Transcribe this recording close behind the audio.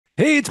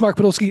Hey, it's Mark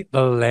Podolsky,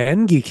 the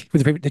Land Geek, with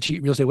your favorite niche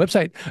real estate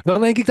website,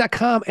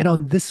 thelandgeek.com. And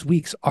on this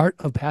week's Art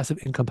of Passive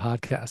Income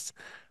podcast,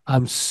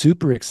 I'm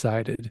super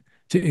excited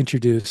to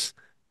introduce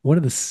one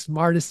of the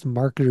smartest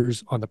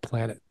marketers on the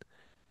planet.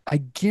 I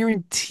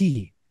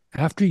guarantee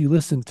after you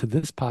listen to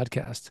this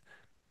podcast,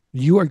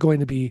 you are going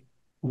to be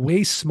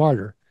way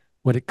smarter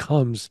when it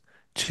comes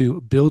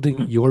to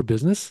building your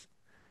business.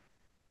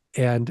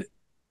 And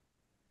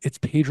it's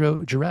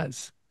Pedro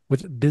Jerez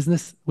with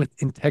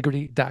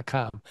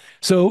businesswithintegrity.com.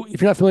 So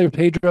if you're not familiar with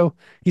Pedro,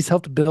 he's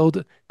helped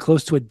build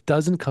close to a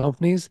dozen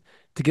companies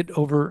to get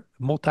over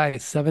multi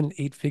 7 and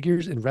 8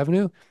 figures in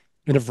revenue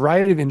in a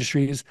variety of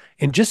industries.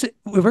 And just if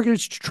we're going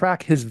to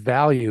track his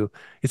value,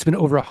 it's been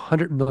over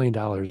 $100 million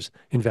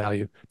in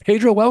value.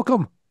 Pedro,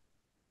 welcome.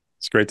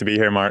 It's great to be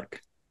here, Mark.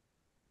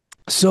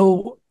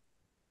 So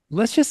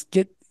let's just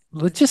get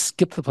let's just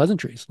skip the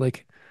pleasantries.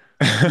 Like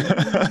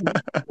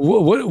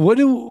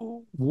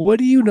what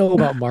do you know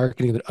about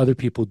marketing that other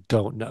people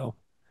don't know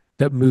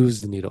that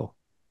moves the needle?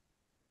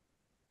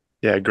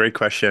 Yeah, great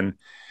question.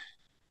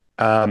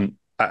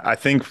 I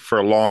think for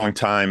a long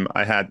time,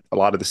 I had a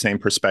lot of the same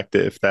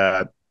perspective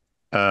that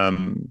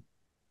um,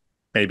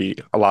 maybe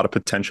a lot of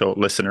potential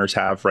listeners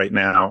have right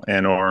now,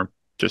 and or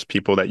just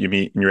people that you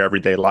meet in your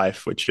everyday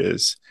life, which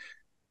is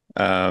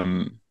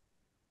um,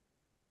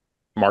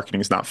 marketing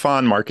is not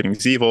fun, marketing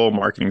is evil,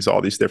 marketing is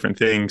all these different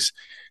things.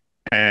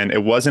 And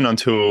it wasn't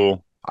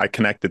until I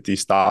connected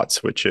these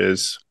dots, which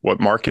is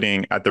what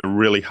marketing at the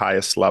really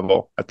highest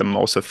level, at the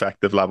most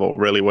effective level,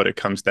 really what it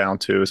comes down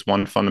to is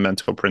one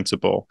fundamental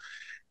principle,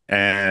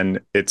 and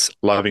it's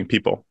loving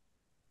people.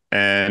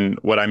 And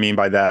what I mean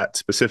by that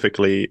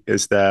specifically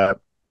is that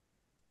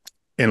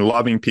in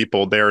loving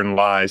people, therein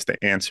lies the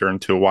answer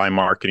into why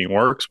marketing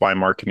works, why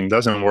marketing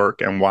doesn't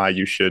work, and why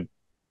you should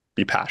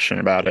be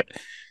passionate about it.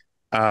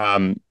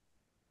 Um,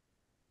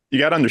 you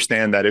got to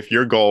understand that if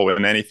your goal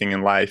in anything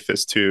in life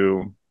is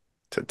to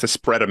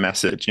spread a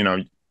message,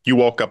 you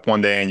woke up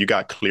one day and you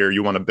got clear,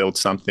 you want to build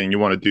something, you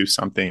want to do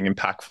something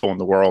impactful in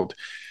the world.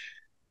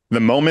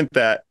 The moment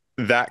that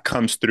that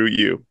comes through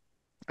you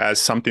as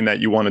something that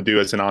you want to do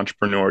as an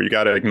entrepreneur, you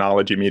got to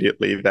acknowledge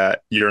immediately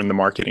that you're in the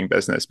marketing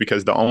business,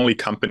 because the only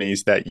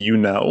companies that you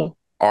know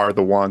are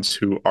the ones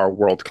who are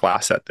world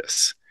class at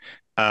this.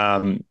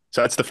 So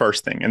that's the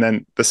first thing. And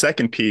then the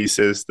second piece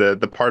is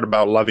the part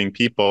about loving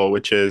people,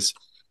 which is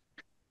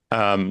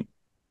um,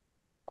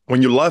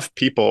 when you love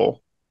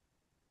people,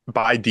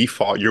 by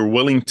default, you're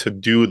willing to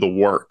do the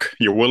work.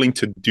 You're willing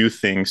to do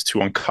things to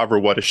uncover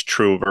what is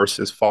true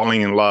versus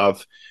falling in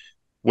love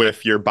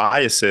with your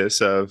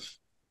biases of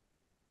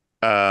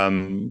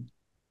um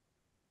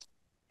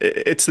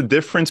it's the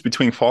difference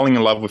between falling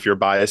in love with your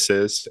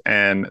biases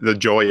and the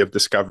joy of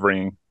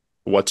discovering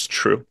what's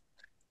true.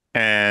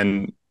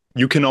 And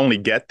you can only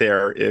get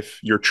there if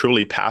you're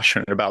truly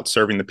passionate about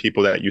serving the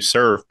people that you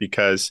serve,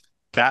 because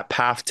that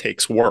path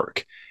takes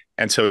work.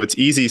 And so it's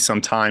easy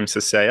sometimes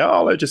to say,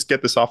 oh, let's just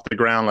get this off the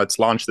ground. Let's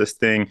launch this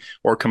thing,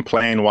 or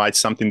complain why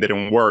something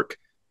didn't work.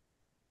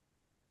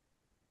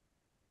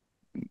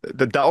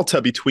 The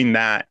delta between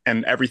that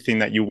and everything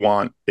that you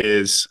want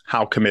is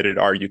how committed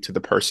are you to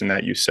the person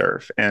that you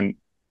serve. And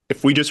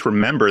if we just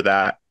remember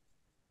that,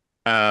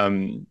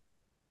 um,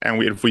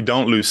 if we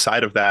don't lose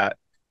sight of that,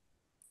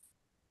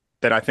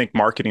 then I think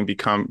marketing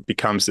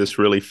becomes this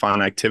really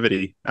fun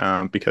activity,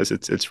 because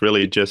it's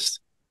really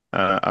just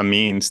a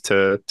means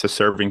to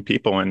serving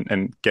people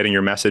and getting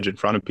your message in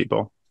front of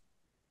people.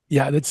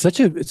 Yeah, it's such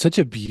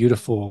a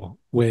beautiful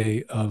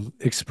way of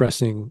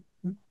expressing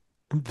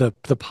the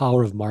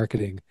power of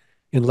marketing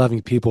in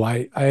loving people.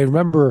 I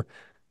remember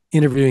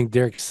interviewing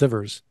Derek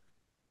Sivers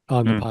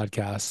on the Mm,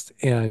 podcast,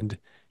 and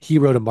he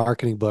wrote a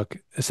marketing book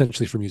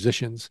essentially for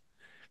musicians.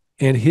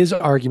 And his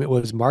argument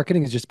was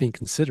marketing is just being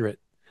considerate.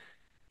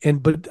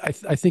 And but I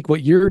think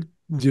what you're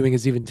doing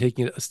is even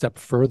taking it a step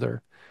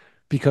further,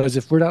 because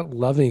if we're not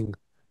loving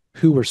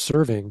who we're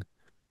serving,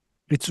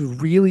 it's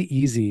really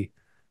easy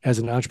as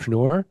an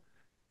entrepreneur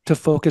to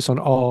focus on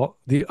all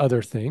the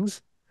other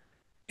things.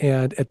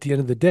 And at the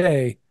end of the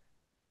day,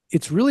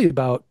 it's really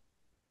about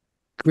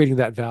creating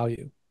that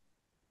value.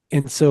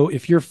 And so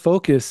if your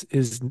focus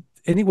is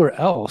anywhere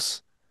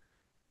else,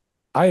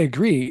 I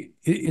agree.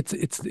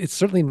 It's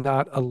certainly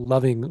not a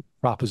loving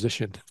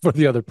proposition for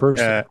the other uh,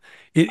 person.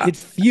 It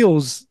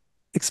feels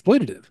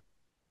exploitative.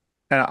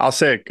 and I'll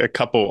say a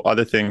couple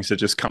other things that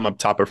just come up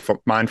top of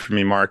mind for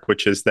me, Mark,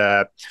 which is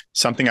that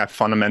something I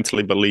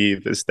fundamentally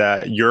believe is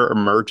that your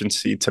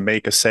emergency to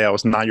make a sale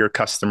is not your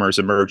customer's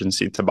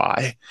emergency to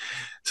buy.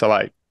 So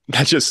like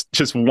that's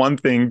just one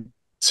thing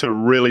to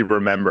really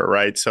remember,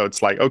 right? So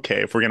it's like,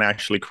 okay, if we're going to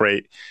actually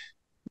create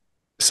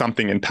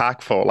something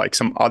impactful, like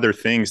some other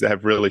things that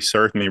have really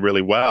served me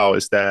really well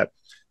is that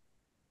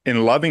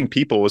in loving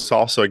people is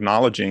also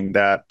acknowledging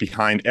that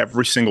behind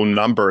every single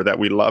number that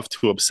we love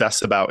to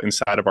obsess about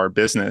inside of our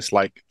business,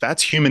 like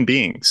that's human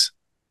beings,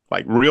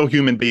 like real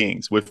human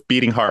beings with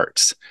beating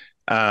hearts.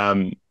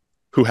 Um,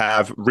 who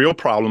have real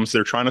problems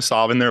they're trying to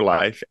solve in their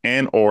life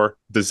and or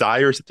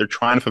desires that they're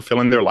trying to fulfill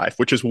in their life,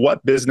 which is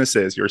what business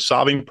is. You're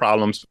solving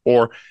problems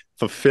or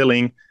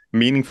fulfilling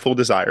meaningful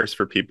desires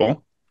for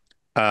people.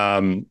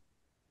 Um,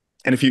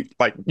 and if you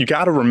like, you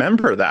got to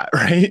remember that,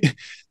 right?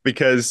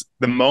 Because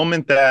the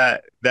moment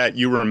that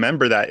you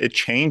remember that, it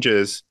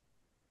changes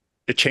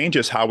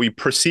how we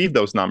perceive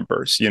those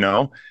numbers,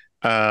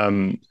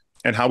 um,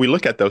 and how we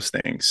look at those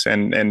things.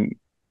 And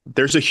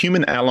there's a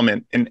human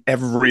element in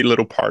every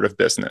little part of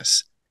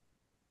business.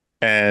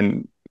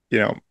 And, you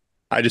know,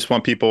 I just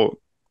want people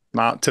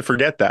not to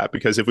forget that,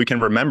 because if we can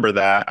remember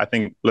that, I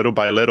think little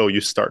by little you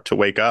start to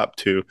wake up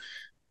to,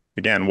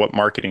 again, what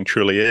marketing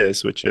truly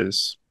is, which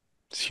is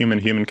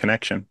human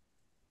connection.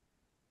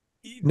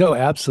 No,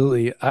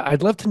 absolutely.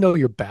 I'd love to know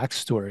your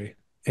backstory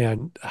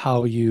and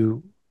how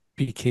you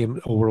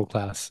became a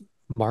world-class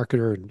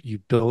marketer and you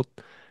built,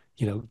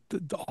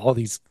 all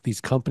these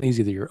companies,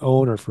 either your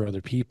own or for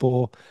other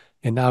people,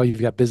 and now you've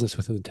got business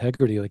with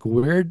integrity. Like,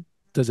 where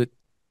does it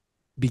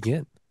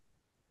begin?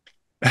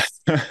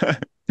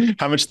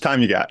 How much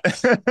time you got?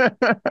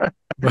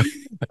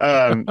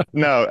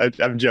 No,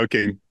 I'm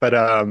joking, but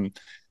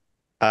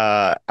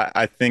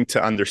I think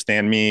to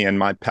understand me and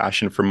my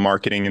passion for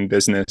marketing and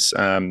business,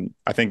 I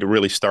think it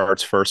really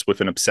starts first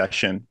with an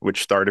obsession,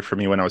 which started for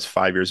me when I was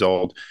 5 years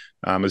old.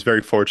 I was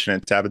very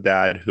fortunate to have a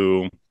dad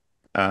who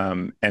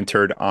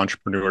entered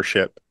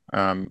entrepreneurship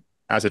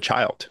as a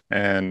child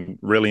and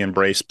really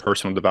embraced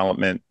personal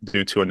development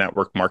due to a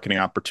network marketing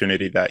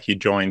opportunity that he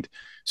joined.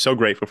 So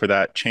grateful for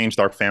that, changed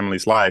our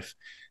family's life.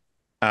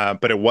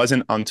 But it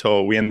wasn't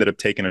until we ended up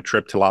taking a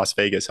trip to Las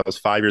Vegas. I was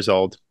 5 years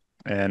old,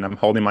 and I'm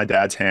holding my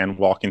dad's hand,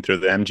 walking through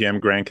the MGM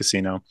Grand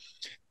Casino.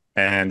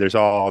 And there's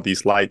all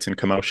these lights and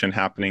commotion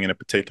happening in a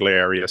particular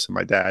area. So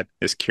my dad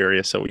is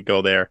curious. So we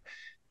go there.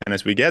 And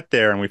as we get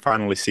there and we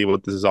finally see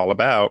what this is all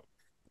about,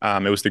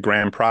 it was the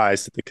grand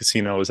prize that the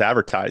casino was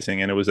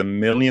advertising. And it was $1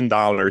 million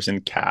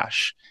in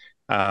cash,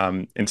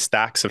 in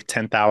stacks of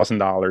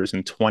 $10,000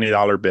 and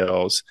 $20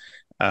 bills.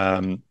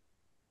 Um,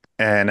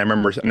 and I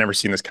remember I've never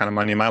seen this kind of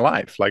money in my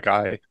life. Like,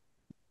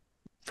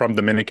 from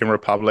Dominican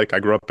Republic. I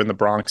grew up in the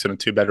Bronx in a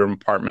two-bedroom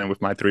apartment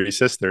with my three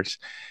sisters.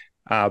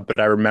 But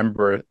I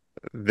remember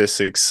this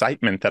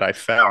excitement that I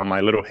felt.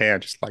 My little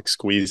hand just like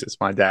squeezes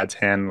my dad's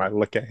hand, and I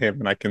look at him,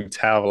 and I can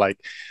tell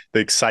like the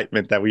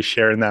excitement that we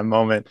share in that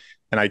moment.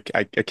 And I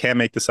can't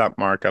make this up,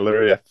 Mark. I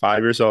literally at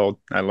 5 years old,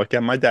 I look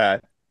at my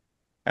dad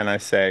and I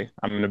say,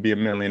 I'm going to be a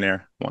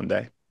millionaire one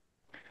day.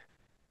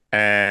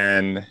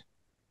 And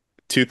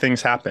two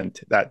things happened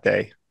that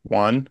day.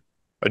 One,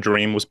 a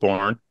dream was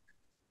born,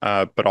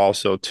 but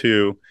also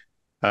two,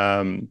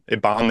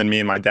 it bonded me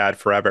and my dad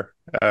forever.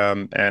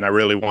 And I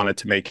really wanted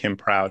to make him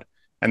proud.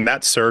 And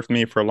that served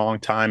me for a long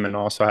time, and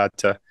also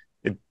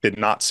it did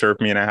not serve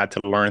me. And I had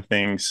to learn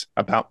things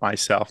about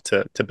myself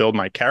to build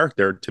my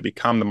character to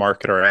become the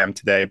marketer I am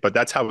today. But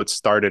that's how it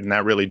started. And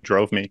that really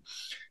drove me.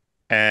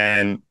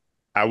 And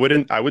I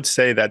would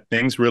say that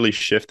things really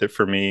shifted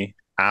for me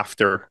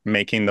after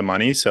making the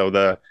money. So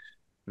the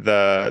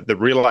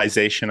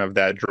realization of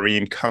that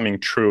dream coming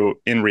true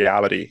in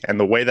reality, and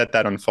the way that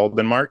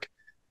unfolded, Mark,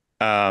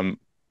 um,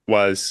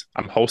 was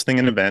I'm hosting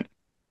an event,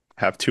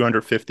 have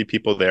 250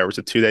 people there. It was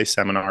a 2 day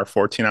seminar,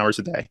 14 hours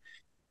a day.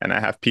 And I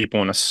have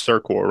people in a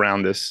circle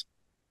around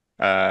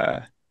uh,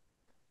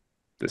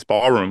 this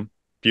ballroom,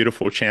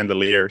 beautiful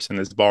chandeliers in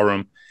this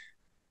ballroom.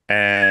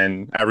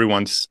 And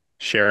everyone's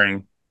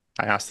sharing.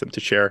 I asked them to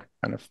share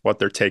kind of what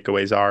their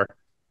takeaways are.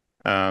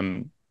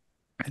 Um,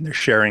 and they're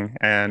sharing.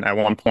 And at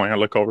one point, I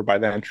look over by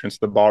the entrance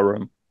to the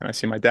ballroom and I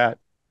see my dad.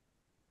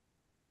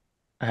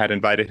 I had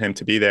invited him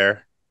to be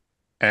there.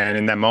 And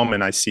in that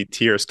moment, I see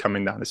tears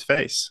coming down his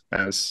face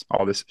as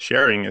all this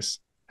sharing is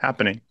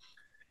happening.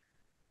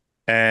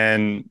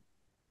 And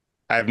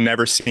I've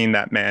never seen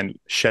that man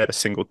shed a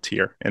single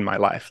tear in my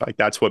life. Like,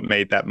 that's what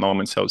made that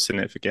moment so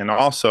significant.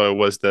 Also, it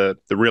was the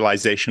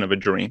realization of a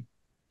dream.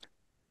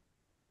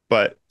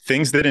 But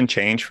things didn't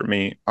change for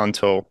me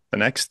until the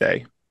next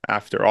day.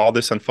 After all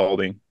this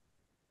unfolding,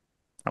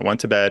 I went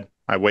to bed,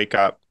 I wake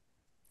up,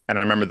 and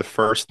I remember the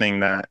first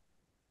thing that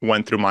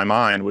went through my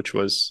mind, which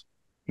was,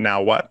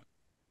 now what?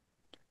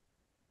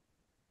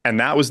 And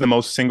that was the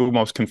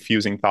most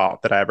confusing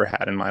thought that I ever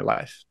had in my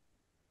life.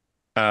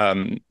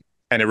 Um,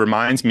 and it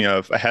reminds me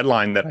of a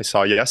headline that I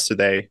saw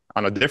yesterday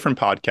on a different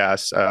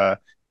podcast.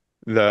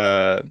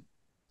 The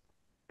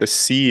the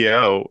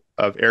CEO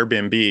of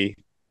Airbnb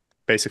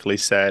basically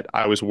said,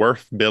 I was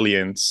worth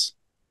billions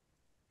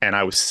and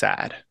I was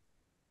sad.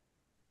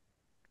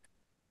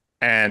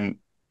 And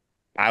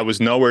I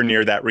was nowhere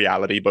near that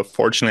reality, but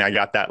fortunately, I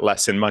got that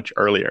lesson much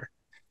earlier.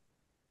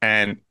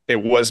 And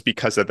it was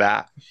because of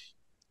that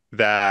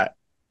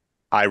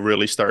I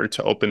really started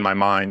to open my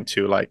mind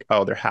to, like,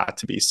 oh, there had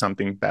to be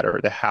something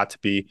better. There had to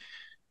be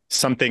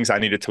some things I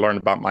needed to learn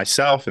about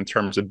myself in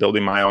terms of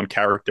building my own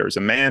character as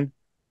a man.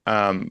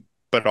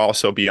 But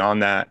also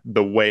beyond that,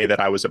 the way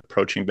that I was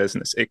approaching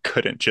business, it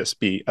couldn't just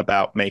be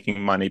about making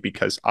money,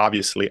 because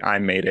obviously I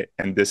made it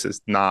and this is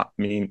not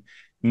mean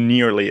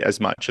nearly as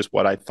much as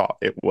what I thought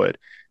it would.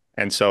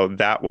 And so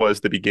that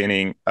was the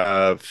beginning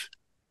of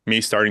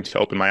me starting to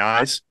open my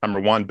eyes. Number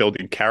one,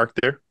 building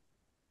character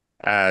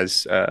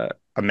as a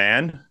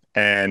man,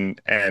 and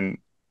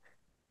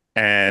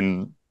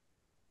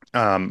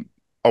um,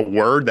 a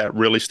word that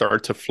really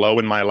started to flow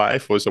in my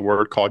life was a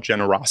word called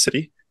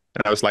generosity.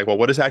 And I was like, well,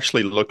 what does it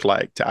actually look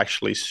like to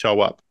actually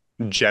show up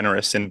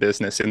generous in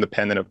business,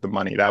 independent of the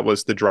money? That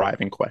was the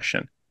driving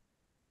question.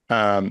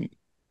 Um,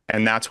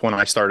 and that's when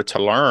I started to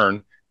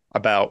learn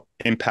about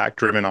impact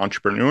driven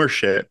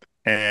entrepreneurship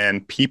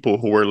and people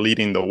who were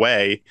leading the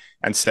way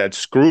and said,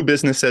 screw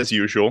business as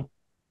usual.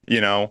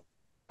 You know,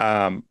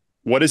 um,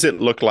 what does it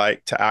look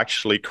like to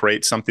actually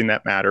create something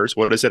that matters?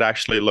 What does it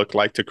actually look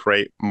like to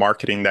create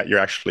marketing that you're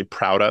actually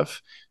proud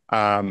of?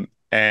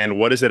 And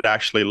what does it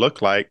actually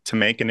look like to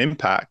make an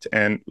impact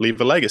and leave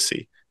a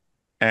legacy?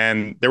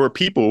 And there were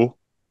people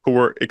who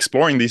were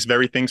exploring these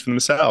very things for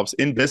themselves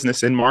in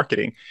business, in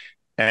marketing.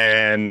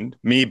 And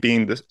me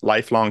being the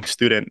lifelong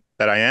student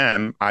that I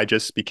am, I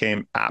just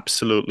became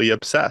absolutely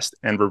obsessed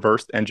and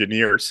reverse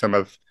engineered some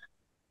of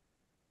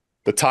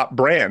the top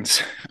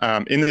brands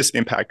in this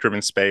impact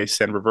driven space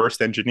and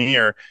reverse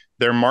engineer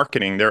their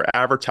marketing, their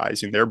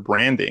advertising, their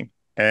branding.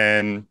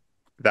 And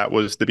that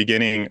was the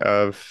beginning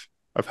of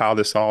how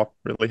this all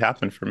really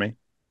happened for me.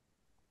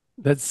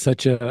 That's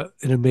such a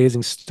an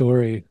amazing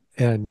story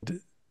and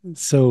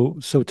so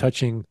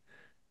touching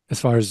as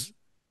far as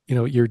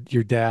your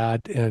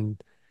dad and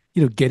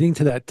getting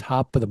to that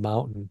top of the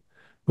mountain,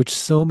 which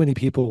so many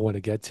people want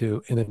to get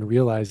to, and then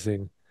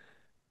realizing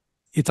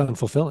it's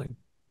unfulfilling.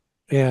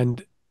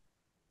 And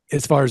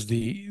as far as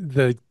the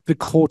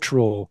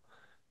cultural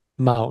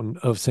mountain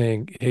of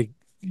saying, hey,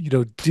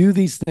 do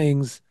these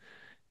things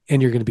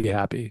and you're going to be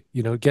happy.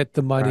 Get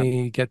the Right.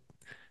 money, get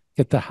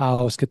the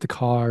house, get the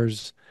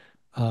cars,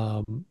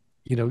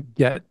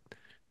 get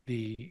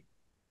the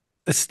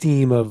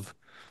esteem of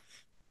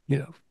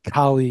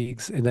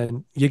colleagues, and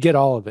then you get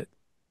all of it,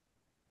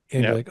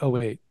 and you're Yep. like, oh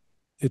wait,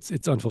 it's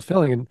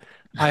unfulfilling. And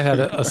I had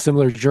a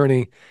similar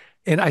journey,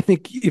 and I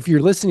think if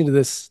you're listening to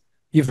this,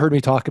 you've heard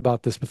me talk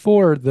about this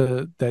before.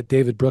 That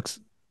David Brooks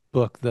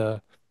book,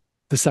 the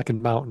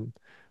Second Mountain,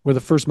 where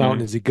the first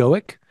mountain Mm, is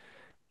egoic,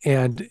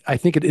 and I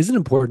think it is an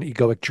important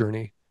egoic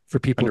journey for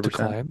people to 100%.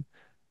 climb,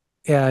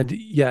 and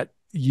yet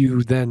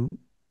you then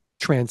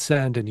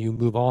transcend and you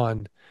move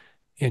on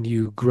and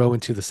you grow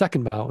into the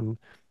second mountain,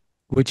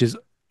 which is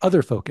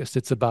other focused.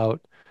 It's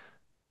about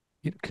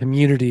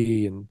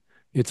community, and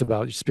it's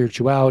about your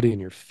spirituality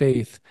and your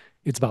faith.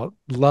 It's about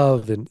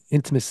love and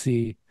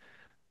intimacy.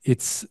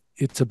 It's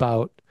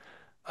about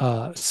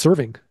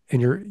serving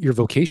and your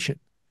vocation.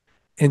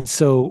 And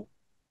so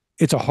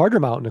it's a harder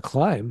mountain to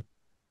climb,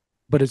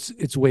 but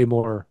it's way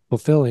more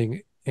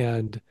fulfilling.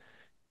 And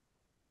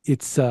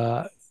it's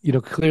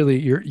clearly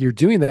you're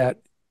doing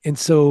that. And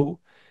so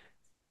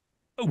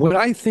when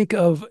I think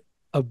of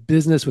a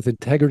business with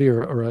integrity,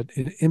 or an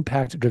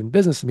impact driven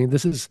business, I mean,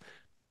 this is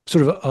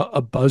sort of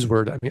a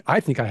buzzword. I mean, I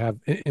think I have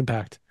an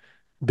impact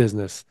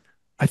business.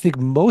 I think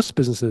most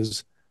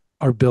businesses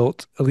are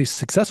built, at least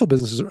successful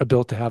businesses are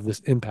built to have this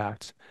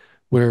impact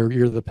where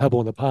you're the pebble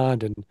in the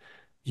pond, and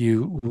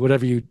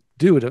whatever you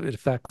do, it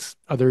affects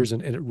others,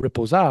 and it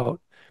ripples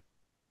out.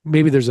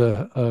 Maybe there's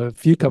a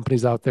few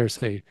companies out there,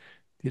 say,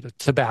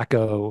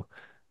 tobacco,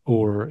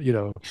 or,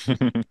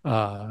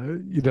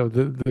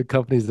 the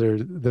companies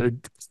that are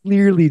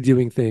clearly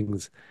doing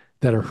things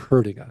that are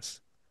hurting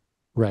us,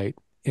 right?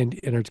 And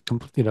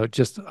are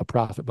just a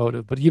profit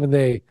motive, but even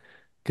they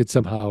could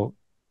somehow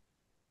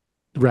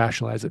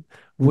rationalize it.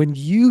 When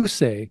you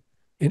say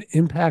an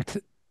impact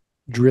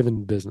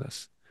driven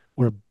business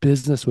or a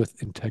business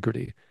with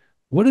integrity,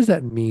 what does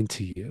that mean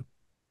to you?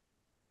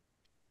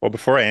 Well,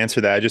 before I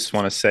answer that, I just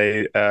want to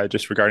say,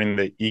 just regarding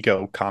the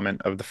ego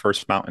comment of the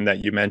first mountain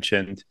that you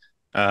mentioned,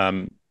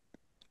 um,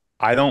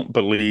 I don't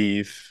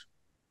believe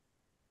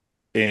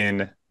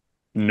in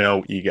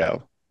no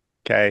ego.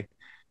 Okay.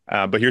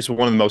 But here's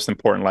one of the most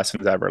important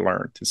lessons I ever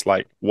learned. It's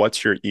like,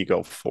 what's your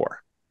ego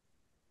for?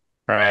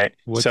 All right.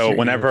 What's So your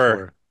ego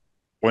for?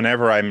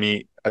 whenever I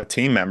meet a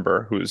team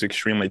member who's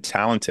extremely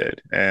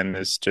talented and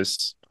is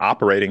just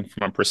operating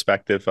from a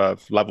perspective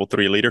of level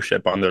three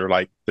leadership under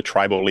like the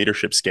tribal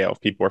leadership scale,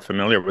 if people are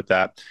familiar with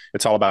that,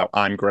 it's all about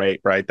I'm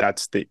great, right?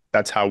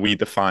 That's how we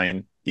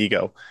define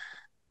ego.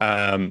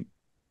 Um,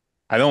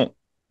 I don't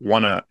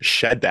want to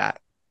shed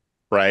that,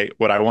 right?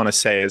 What I want to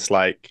say is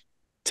like,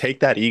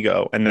 take that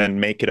ego and then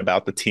make it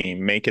about the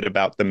team, make it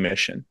about the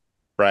mission,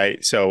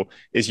 right? So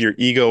is your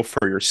ego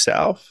for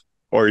yourself,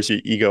 or is your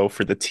ego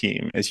for the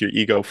team? Is your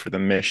ego for the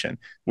mission?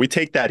 We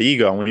take that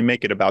ego and we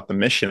make it about the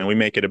mission and we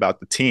make it about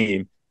the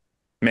team.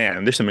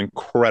 Man, there's some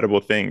incredible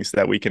things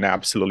that we can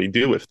absolutely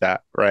do with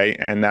that, right?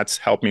 And that's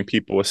helping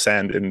people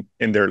ascend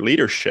in their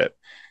leadership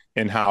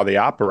and how they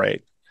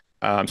operate.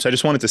 So I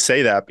just wanted to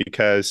say that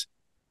because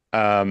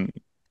um,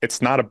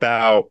 it's not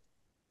about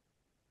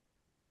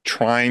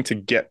trying to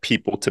get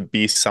people to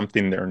be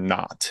something they're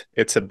not.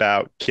 It's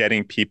about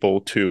getting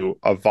people to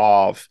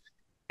evolve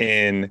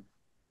in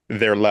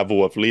their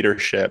level of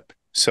leadership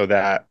so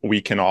that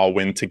we can all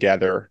win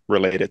together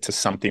related to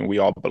something we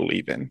all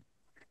believe in.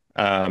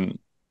 Um,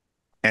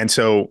 and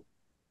so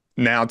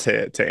now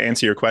to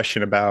answer your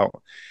question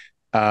about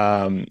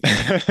um,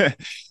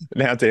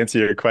 now to answer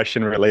your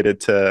question related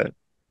to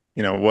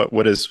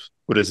what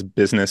does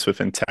business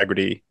with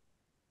integrity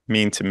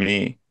mean to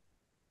me?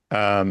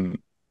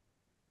 Um,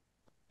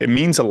 it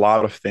means a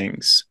lot of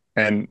things,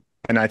 and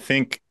I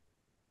think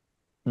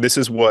this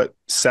is what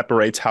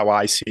separates how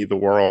I see the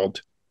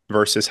world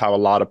versus how a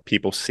lot of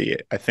people see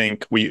it. I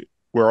think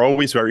we're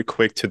always very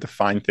quick to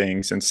define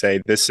things and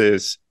say this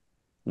is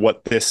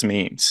what this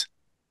means.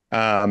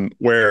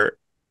 Where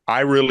I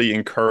really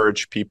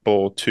encourage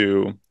people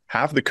to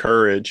have the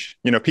courage.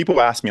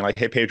 People ask me like,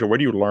 "Hey, Pedro, where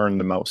do you learn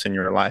the most in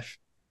your life?"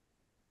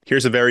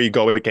 Here's a very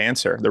egoic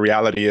answer. The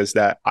reality is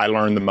that I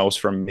learn the most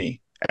from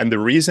me. And the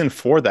reason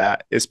for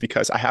that is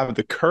because I have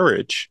the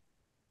courage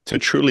to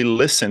truly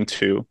listen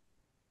to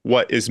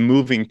what is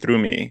moving through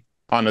me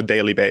on a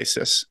daily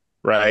basis,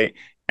 right?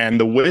 And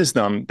the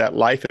wisdom that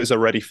life is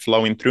already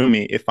flowing through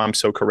me if I'm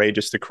so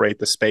courageous to create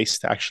the space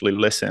to actually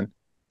listen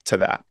to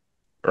that,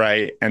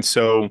 right? And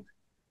so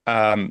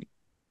um,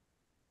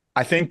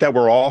 I think that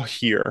we're all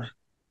here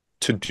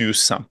to do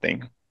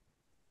something.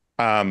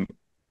 Um,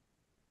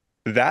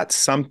 that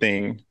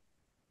something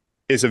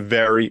is a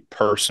very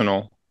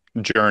personal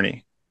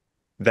journey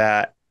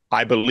that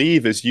I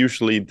believe is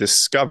usually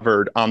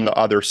discovered on the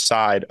other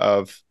side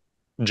of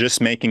just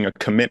making a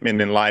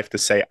commitment in life to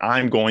say,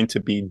 I'm going to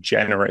be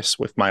generous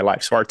with my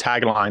life. So our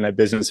tagline at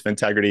Business of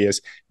Integrity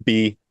is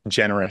be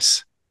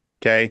generous.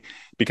 Okay.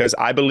 Because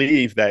I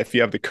believe that if you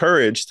have the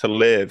courage to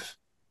live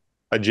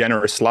a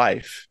generous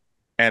life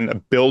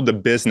and build a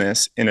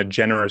business in a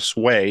generous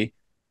way,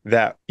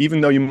 that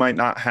even though you might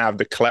not have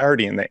the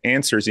clarity and the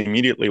answers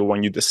immediately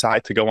when you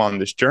decide to go on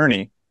this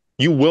journey,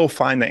 you will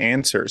find the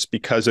answers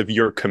because of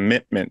your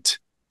commitment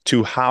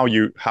to how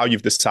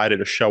you've decided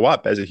to show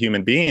up as a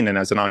human being and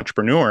as an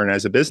entrepreneur and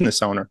as a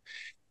business owner.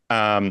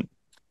 Um,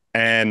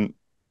 and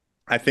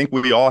I think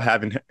we all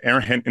have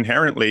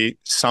inherently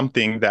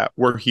something that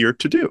we're here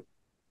to do,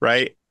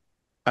 right?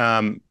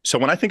 So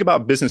when I think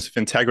about business of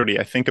integrity,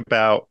 I think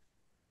about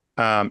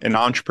an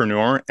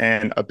entrepreneur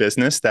and a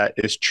business that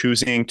is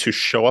choosing to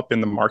show up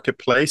in the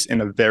marketplace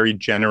in a very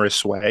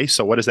generous way.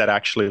 So what does that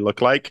actually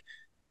look like?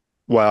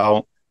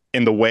 Well,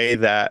 in the way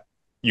that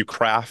you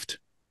craft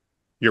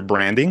your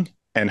branding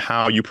and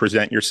how you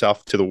present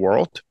yourself to the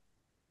world,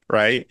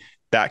 right?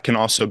 That can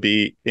also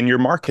be in your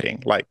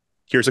marketing. Like,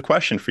 here's a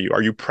question for you.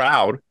 Are you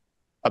proud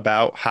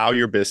about how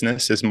your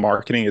business is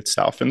marketing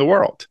itself in the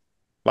world?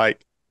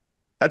 Like,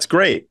 that's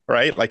great,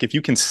 right? Like, if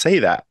you can say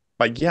that,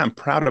 like, yeah, I'm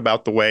proud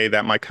about the way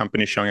that my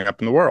company is showing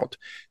up in the world.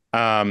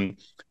 Um,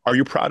 are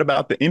you proud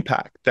about the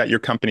impact that your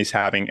company's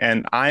having?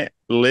 And I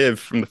live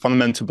from the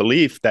fundamental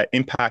belief that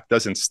impact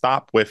doesn't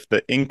stop with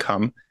the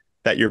income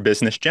that your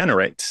business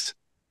generates,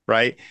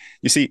 right?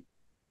 You see,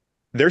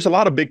 there's a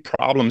lot of big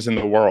problems in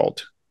the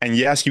world. And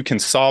yes, you can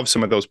solve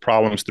some of those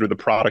problems through the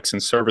products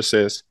and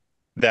services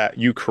that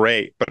you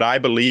create. But I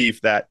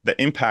believe that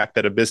the impact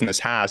that a business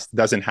has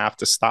doesn't have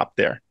to stop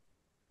there,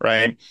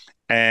 right?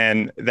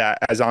 And that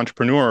as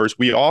entrepreneurs,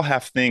 we all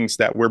have things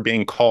that we're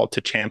being called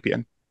to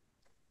champion.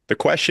 The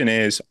question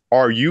is,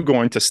 are you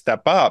going to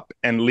step up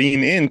and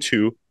lean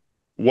into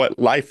what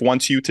life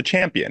wants you to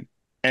champion?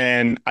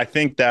 And I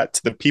think that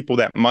to the people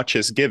that much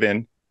is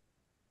given,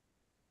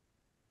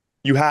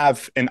 you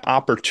have an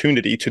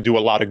opportunity to do a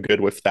lot of good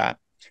with that.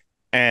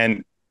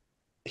 And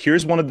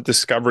here's one of the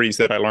discoveries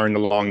that I learned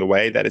along the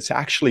way, that it's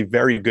actually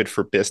very good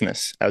for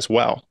business as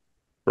well,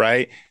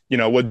 right?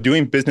 What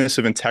doing business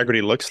of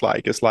integrity looks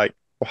like is like,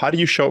 well, how do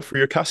you show up for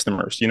your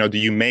customers? Do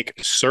you make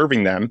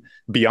serving them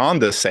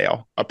beyond the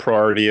sale a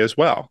priority as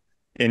well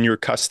in your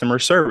customer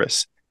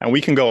service? And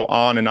we can go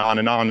on and on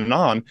and on and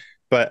on.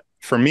 But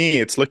for me,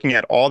 it's looking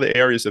at all the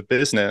areas of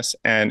business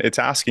and it's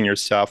asking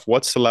yourself,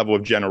 what's the level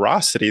of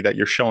generosity that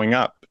you're showing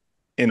up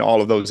in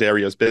all of those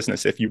areas of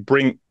business? If you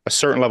bring a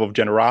certain level of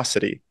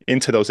generosity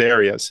into those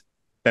areas,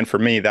 then for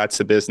me, that's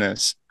a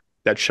business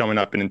that's showing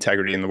up in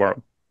integrity in the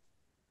world.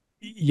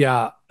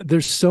 Yeah,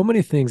 there's so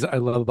many things I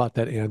love about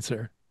that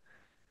answer.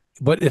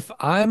 But if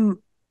I'm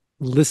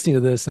listening to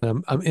this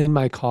and I'm in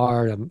my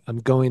car, I'm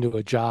going to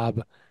a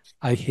job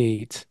I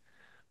hate,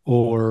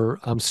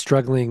 or I'm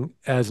struggling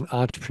as an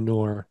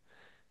entrepreneur,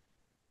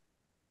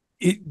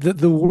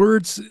 the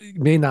words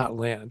may not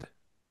land.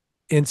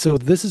 And so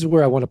this is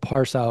where I want to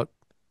parse out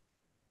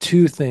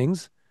two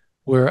things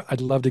where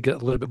I'd love to get a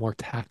little bit more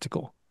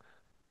tactical.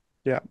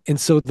 Yeah. And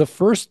so the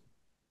first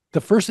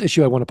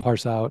issue I want to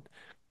parse out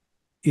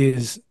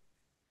is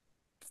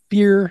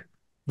fear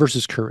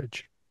versus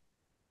courage.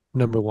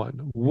 Number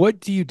one,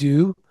 what do you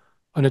do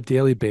on a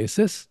daily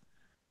basis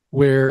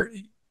where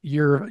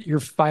you're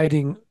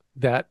fighting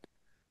that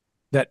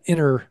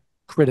inner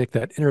critic,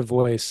 that inner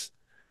voice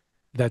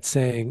that's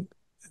saying,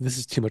 this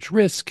is too much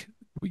risk,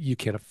 you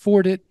can't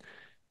afford it,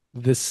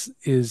 this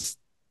is,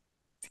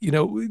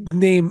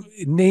 name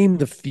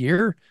the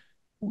fear,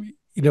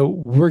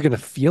 we're going to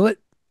feel it,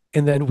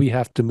 and then we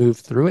have to move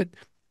through it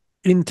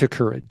into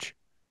courage.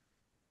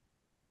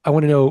 I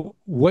want to know,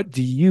 what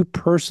do you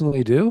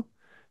personally do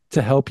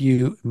to help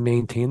you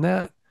maintain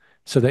that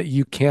so that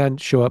you can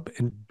show up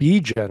and be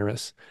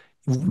generous,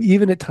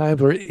 even at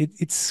times where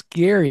it's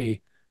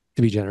scary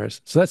to be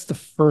generous. So that's the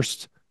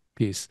first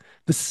piece.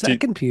 The Do you-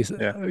 second piece,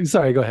 yeah.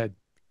 sorry, go ahead.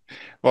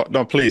 Well,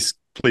 no, please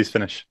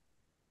finish.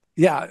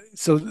 Yeah,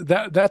 so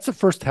that's the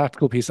first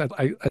tactical piece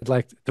I'd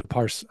like to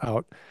parse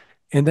out.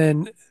 And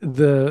then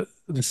the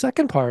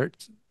second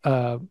part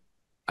I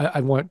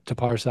want to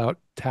parse out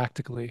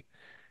tactically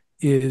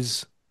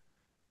is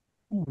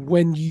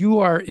when you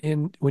are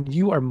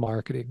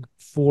marketing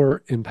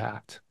for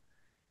impact,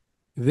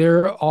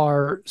 there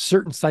are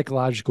certain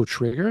psychological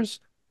triggers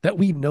that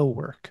we know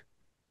work.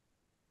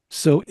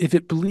 So if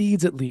it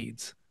bleeds, it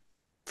leads.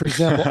 For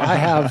example, I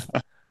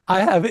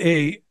have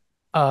a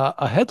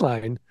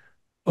headline: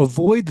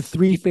 avoid the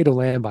three fatal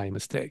land buying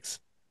mistakes.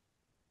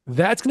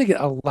 That's going to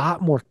get a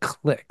lot more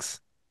clicks.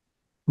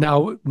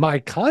 Now, my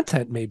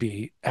content may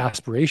be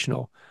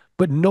aspirational,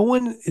 but no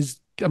one is,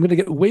 I'm going to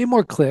get way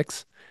more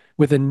clicks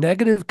with a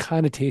negative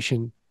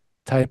connotation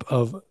type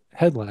of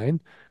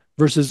headline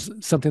versus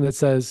something that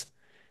says,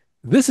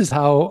 this is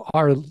how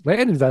our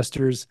land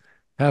investors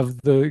have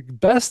the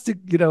best,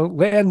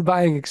 land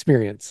buying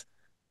experience,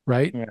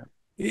 right? Yeah.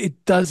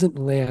 It doesn't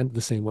land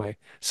the same way.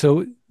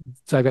 So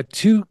I've got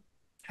two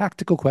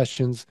tactical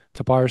questions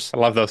to parse. I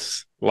love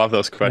those. Love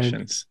those And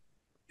questions.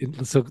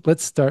 so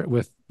let's start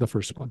with the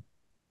first one.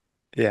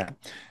 Yeah.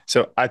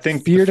 So I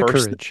think the Fear to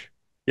first, courage.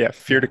 yeah,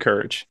 fear Yeah. to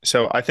courage.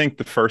 So I think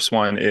the first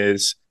one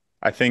is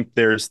I think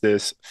there's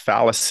this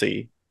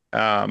fallacy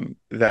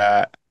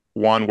that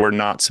one, we're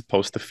not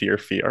supposed to feel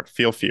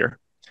fear.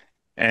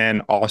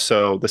 And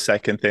also the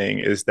second thing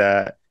is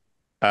that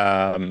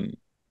um,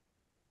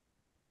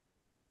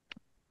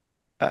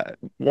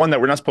 one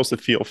that we're not supposed to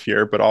feel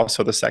fear, but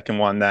also the second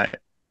one that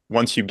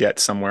once you get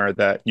somewhere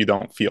that you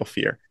don't feel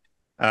fear.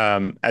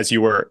 As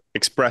you were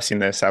expressing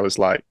this, I was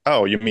like,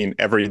 oh, you mean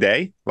every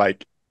day?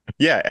 Like,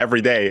 yeah,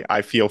 every day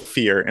I feel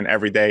fear, and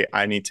every day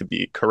I need to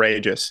be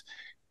courageous.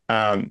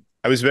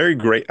 I was very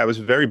great. I was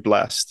very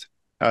blessed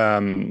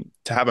to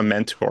have a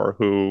mentor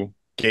who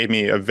gave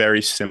me a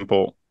very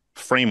simple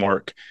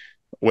framework,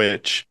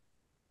 which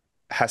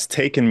has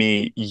taken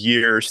me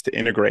years to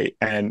integrate.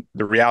 And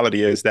the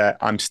reality is that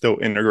I'm still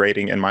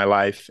integrating in my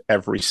life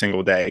every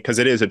single day because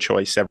it is a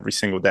choice every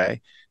single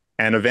day.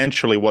 And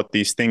eventually, what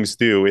these things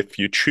do, if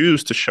you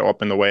choose to show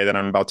up in the way that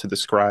I'm about to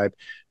describe,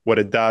 what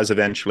it does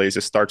eventually is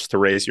it starts to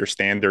raise your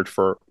standard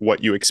for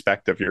what you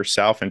expect of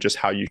yourself and just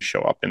how you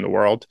show up in the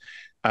world,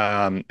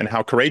 and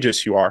how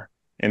courageous you are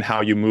and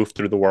how you move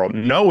through the world,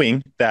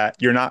 knowing that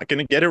you're not going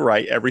to get it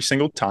right every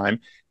single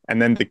time.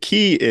 And then the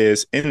key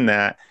is in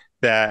that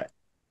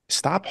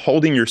stop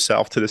holding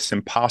yourself to this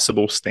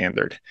impossible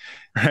standard,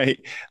 right?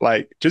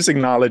 Like just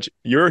acknowledge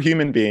you're a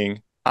human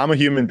being. I'm a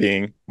human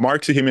being.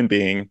 Mark's a human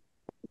being.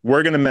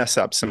 We're going to mess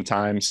up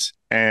sometimes.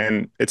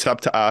 And it's up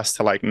to us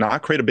to like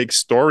not create a big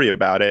story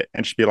about it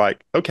and just be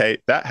like, okay,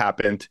 that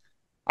happened.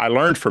 I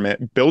learned from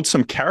it, build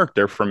some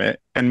character from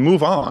it and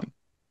move on.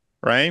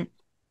 Right.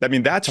 I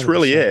mean, that's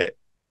really 100%. it.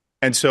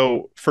 And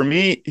so for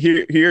me,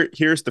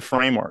 here's the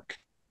framework.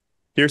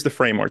 Here's the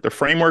framework. The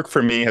framework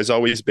for me has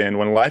always been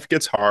when life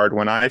gets hard,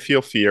 when I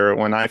feel fear,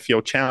 when I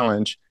feel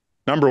challenge,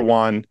 number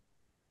one,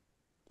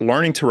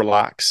 learning to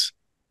relax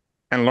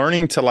and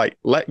learning to like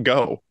let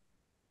go.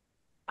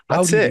 How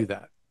That's do you do it.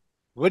 that?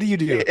 What do you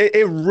do?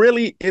 It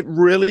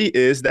really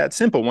is that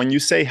simple. When you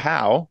say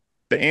how,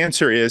 the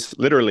answer is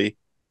literally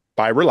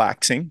by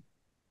relaxing,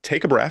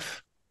 take a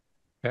breath,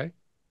 Okay.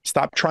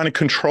 stop trying to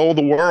control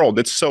the world.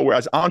 It's so,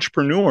 as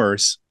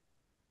entrepreneurs,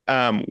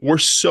 we're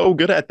so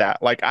good at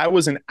that. Like I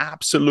was an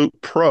absolute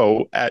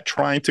pro at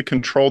trying to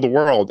control the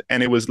world,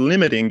 and it was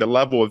limiting the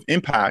level of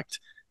impact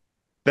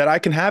that I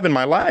can have in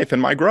my life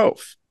and my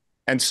growth.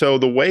 And so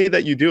the way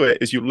that you do it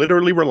is you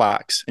literally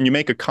relax and you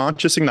make a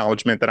conscious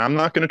acknowledgement that I'm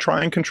not going to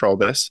try and control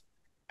this.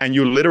 And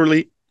you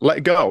literally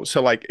let go.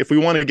 So like if we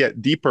want to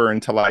get deeper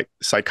into like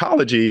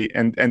psychology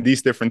and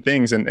these different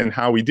things and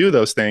how we do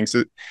those things,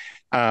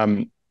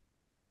 um,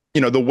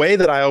 the way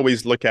that I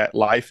always look at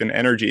life and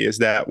energy is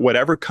that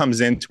whatever comes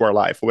into our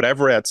life,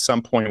 whatever at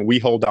some point we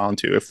hold on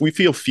to, if we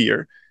feel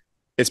fear,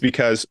 it's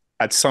because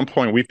at some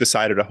point we've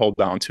decided to hold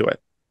on to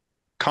it,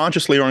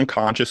 consciously or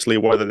unconsciously,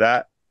 whether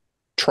that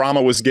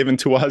trauma was given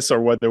to us or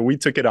whether we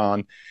took it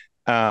on.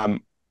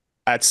 Um,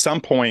 at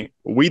some point,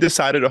 we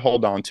decided to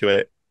hold on to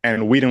it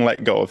and we didn't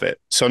let go of it.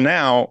 So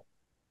now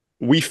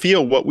we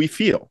feel what we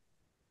feel,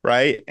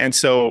 right? And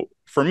so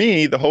for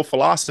me, the whole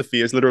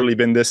philosophy has literally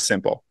been this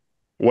simple: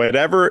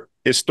 whatever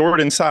is stored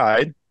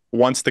inside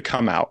wants to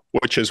come out,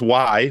 which is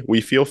why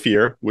we feel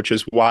fear, which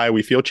is why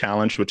we feel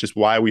challenged, which is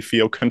why we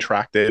feel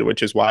contracted,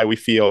 which is why we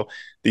feel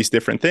these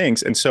different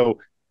things. And so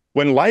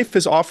when life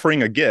is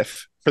offering a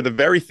gift for the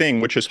very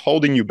thing which is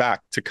holding you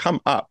back to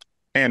come up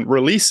and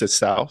release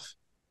itself,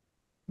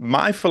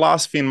 my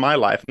philosophy in my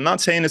life, I'm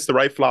not saying it's the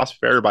right philosophy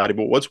for everybody,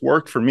 but what's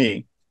worked for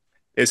me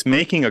is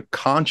making a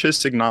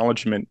conscious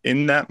acknowledgement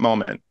in that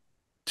moment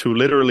to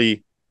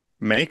literally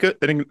make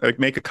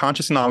a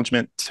conscious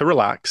acknowledgement to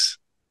relax,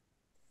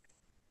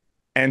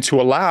 and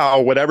to allow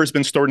whatever's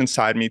been stored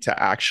inside me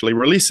to actually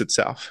release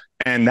itself.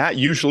 And that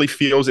usually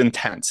feels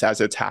intense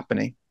as it's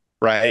happening,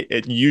 right?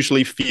 It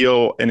usually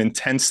feel an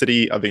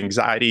intensity of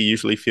anxiety,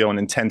 usually feel an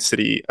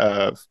intensity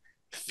of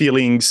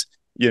feelings,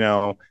 you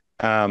know,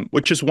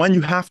 which is when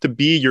you have to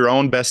be your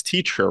own best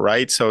teacher,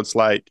 right? So it's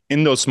like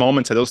in those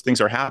moments that those things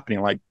are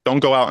happening, like don't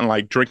go out and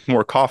like drink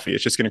more coffee.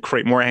 It's just going to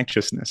create more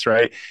anxiousness,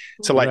 right?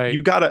 So like Right.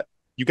 you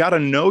gotta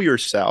know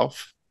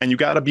yourself, and you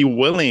gotta be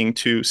willing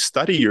to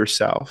study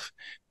yourself,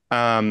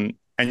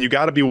 and you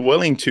got to be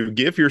willing to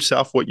give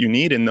yourself what you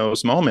need in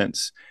those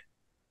moments.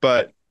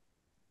 But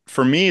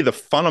for me, the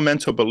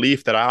fundamental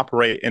belief that I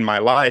operate in my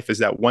life is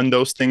that when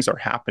those things are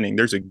happening,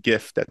 there's a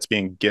gift that's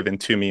being given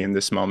to me in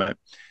this moment.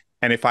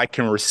 And if I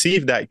can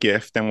receive that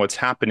gift, then what's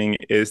happening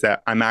is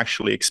that I'm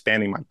actually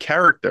expanding my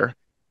character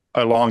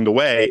along the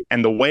way.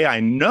 And the way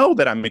I know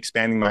that I'm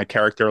expanding my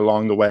character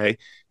along the way,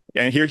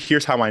 and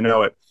here's how I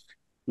know it.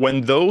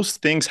 When those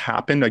things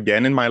happen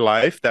again in my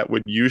life that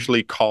would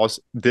usually cause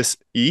dis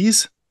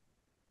ease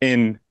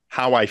in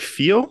how I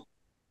feel,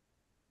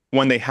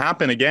 when they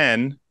happen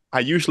again, I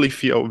usually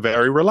feel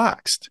very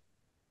relaxed.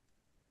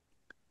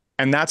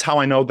 And that's how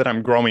I know that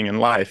I'm growing in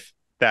life,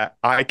 that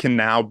I can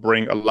now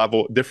bring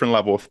a different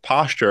level of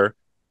posture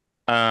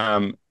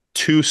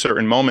to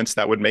certain moments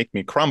that would make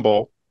me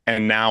crumble.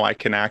 And now I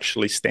can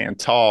actually stand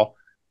tall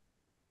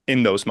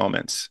in those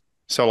moments.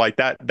 So like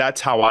that's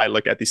how I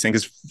look at these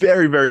things. It's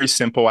very, very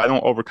simple. I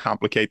don't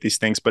overcomplicate these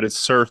things, but it's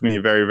served me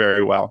very,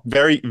 very well.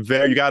 Very,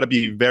 very, you got to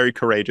be very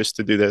courageous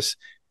to do this.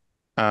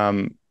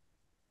 Um,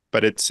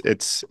 but it's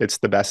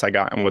the best I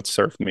got and what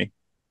served me.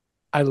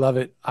 I love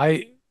it.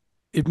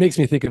 It makes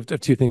me think of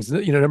two things.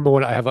 Number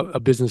one, I have a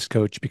business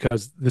coach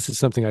because this is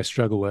something I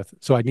struggle with.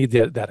 So I need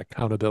that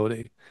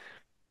accountability.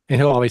 And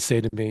he'll always say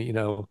to me,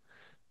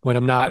 when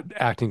I'm not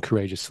acting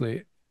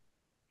courageously,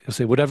 he'll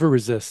say, whatever you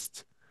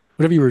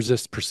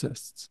resist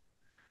persists.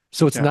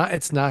 So Yeah.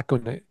 it's not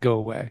going to go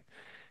away.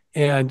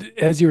 And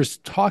as you were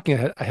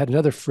talking, I had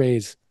another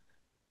phrase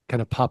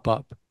kind of pop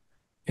up,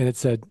 and it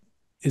said,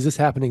 "Is this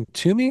happening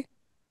to me,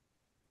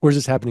 or is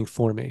this happening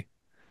for me?"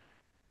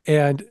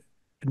 And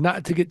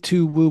not to get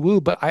too woo woo,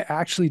 but I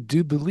actually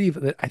do believe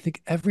that I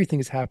think everything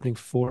is happening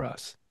for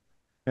us,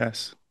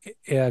 Yes.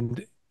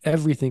 and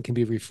everything can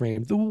be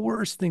reframed. The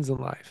worst things in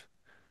life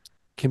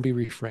can be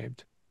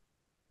reframed.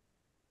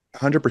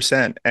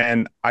 100%.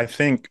 And I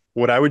think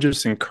what I would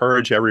just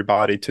encourage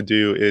everybody to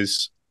do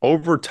is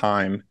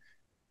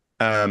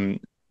um,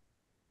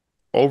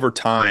 over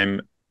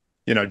time,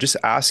 just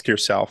ask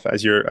yourself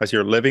as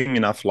you're living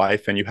enough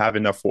life and you have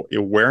enough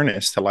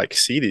awareness to like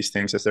see these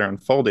things as they're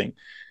unfolding.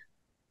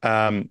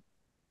 Um,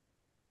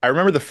 I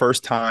remember the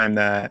first time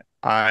that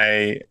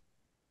I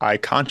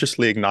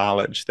consciously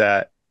acknowledged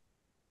that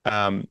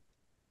um,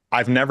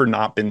 I've never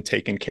not been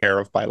taken care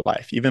of by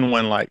life, even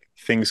when like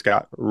things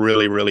got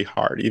really, really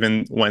hard,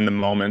 even when the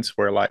moments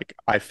where like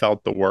I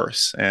felt the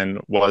worst and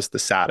was the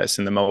saddest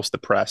and the most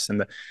depressed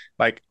and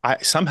like I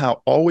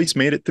somehow always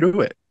made it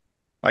through it.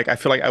 Like I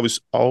feel like I was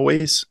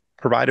always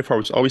provided for, I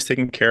was always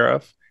taken care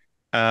of.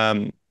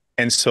 Um,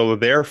 and so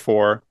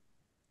therefore,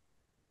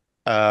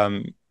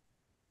 um,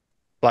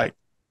 like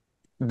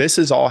this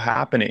is all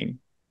happening.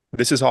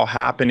 This is all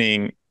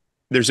happening.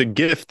 There's a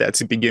gift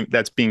that's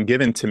being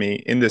given to me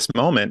in this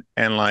moment,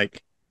 and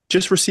like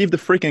just receive the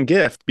freaking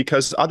gift,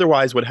 because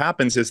otherwise, what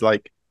happens is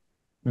like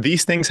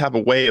these things have a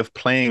way of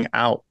playing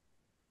out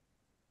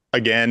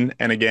again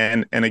and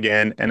again and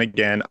again and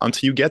again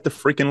until you get the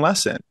freaking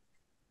lesson.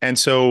 And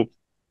so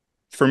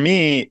for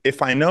me,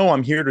 if I know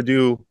I'm here to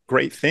do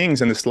great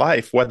things in this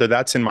life, whether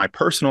that's in my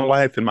personal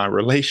life, in my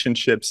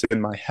relationships,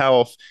 in my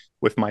health,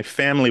 with my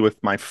family,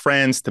 with my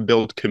friends, to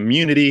build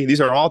community,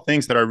 these are all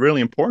things that are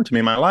really important to me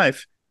in my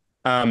life.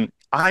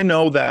 I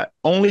know that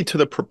only to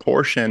the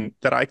proportion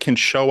that I can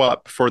show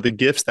up for the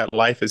gifts that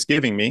life is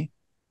giving me,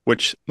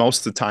 which most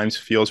of the times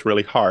feels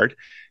really hard,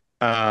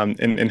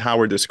 in how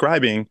we're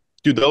describing,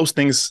 do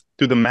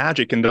the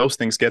magic and those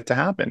things get to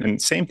happen.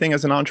 And same thing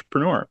as an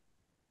entrepreneur.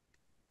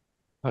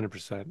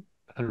 100%.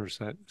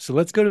 100%. So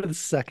let's go to the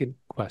second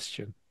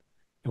question.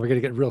 And we're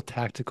going to get real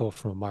tactical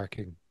from a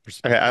marketing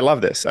Okay, I perspective.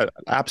 love this. I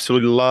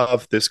absolutely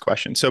love this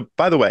question. So,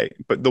 by the way,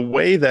 but the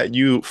way that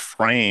you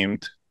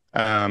framed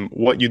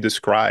what you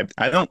described,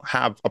 I don't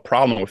have a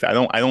problem with it.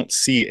 I don't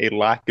see a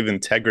lack of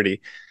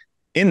integrity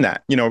in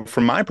that.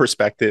 From my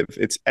perspective,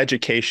 it's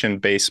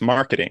education-based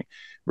marketing,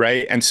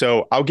 right? And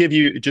so, I'll give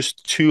you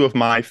just two of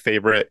my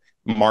favorite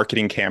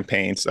marketing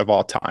campaigns of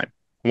all time.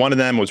 One of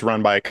them was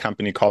run by a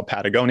company called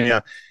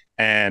Patagonia,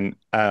 and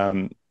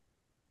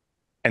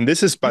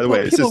this is, by the People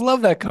way, this people is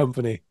love that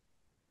company.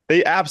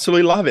 they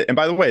absolutely love it. And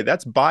by the way,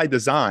 that's by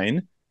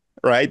design,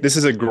 right? This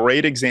is a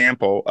great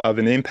example of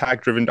an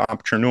impact driven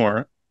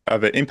entrepreneur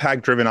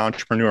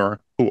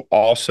who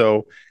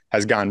also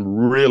has gotten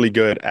really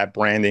good at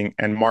branding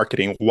and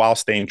marketing while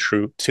staying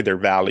true to their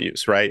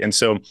values, right? And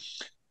so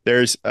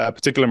there's a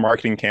particular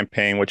marketing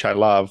campaign which I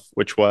love,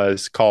 which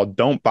was called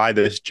 "Don't Buy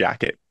This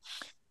Jacket."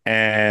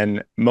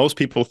 And most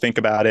people think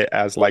about it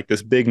as like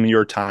this big New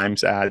York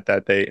Times ad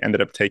that they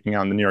ended up taking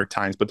on the New York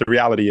Times. But the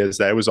reality is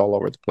that it was all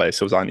over the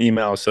place. It was on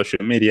email,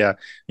 social media,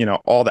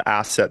 all the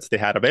assets they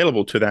had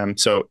available to them.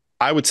 So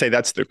I would say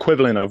that's the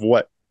equivalent of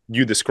what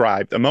you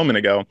described a moment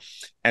ago.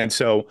 And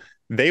so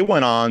they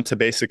went on to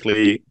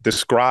basically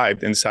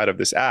describe inside of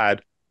this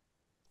ad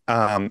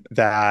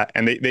that,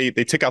 and they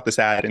took out this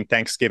ad in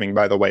Thanksgiving,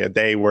 by the way, a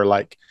day where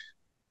like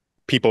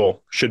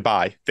people should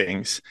buy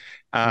things.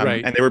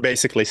 Right. And they were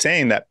basically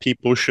saying that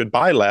people should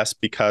buy less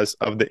because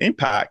of the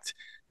impact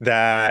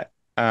that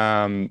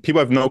people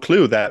have no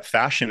clue that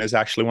fashion is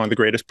actually one of the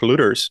greatest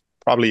polluters,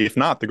 probably if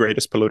not the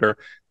greatest polluter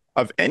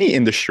of any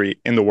industry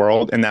in the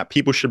world, and that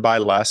people should buy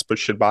less but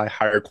should buy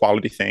higher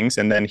quality things.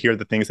 And then here are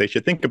the things they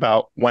should think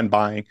about when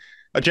buying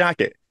a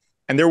jacket.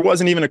 And there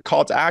wasn't even a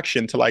call to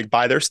action to like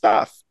buy their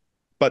stuff,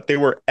 but they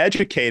were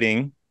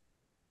educating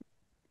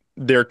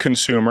their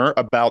consumer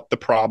about the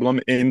problem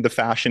in the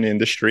fashion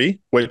industry,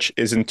 which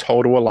is in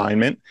total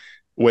alignment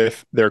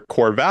with their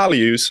core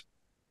values.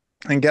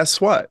 And guess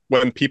what?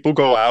 When people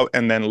go out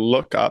and then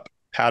look up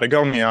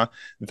Patagonia,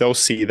 they'll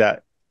see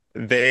that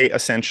they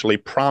essentially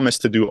promise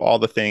to do all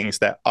the things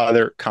that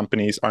other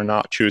companies are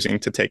not choosing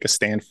to take a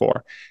stand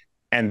for.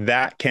 And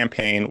that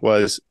campaign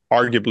was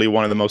arguably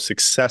one of the most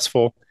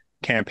successful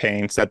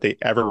campaigns that they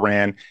ever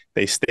ran.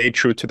 They stayed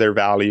true to their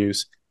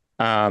values.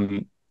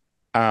 Um,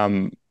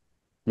 um,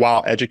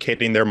 while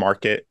educating their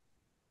market.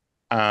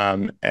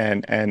 And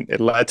it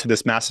led to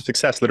this massive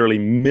success, literally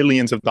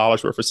millions of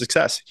dollars worth of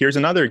success. Here's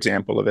another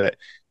example of it.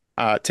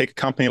 Take a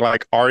company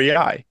like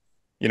REI.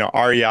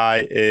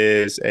 REI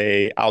is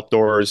a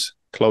outdoors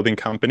clothing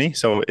company.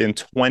 So in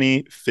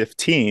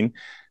 2015,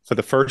 for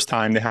the first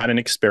time, they had an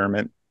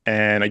experiment.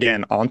 And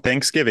again, on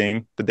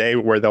Thanksgiving, the day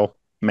where they'll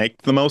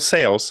make the most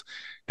sales,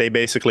 they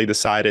basically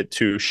decided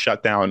to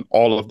shut down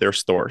all of their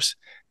stores.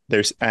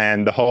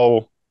 And the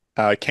whole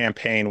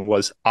campaign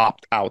was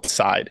opt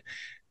outside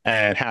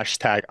and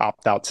hashtag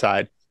opt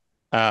outside.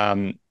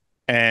 Um,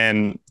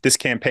 and this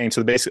campaign,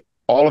 so basically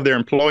all of their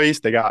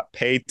employees, they got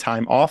paid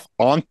time off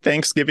on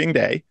Thanksgiving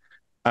Day.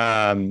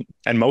 And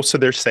most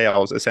of their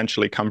sales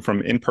essentially come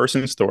from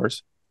in-person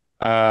stores.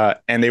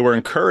 And they were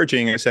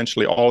encouraging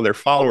essentially all their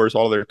followers,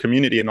 all their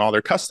community, and all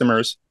their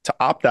customers to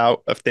opt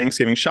out of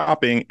Thanksgiving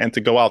shopping and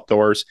to go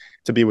outdoors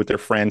to be with their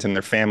friends and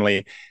their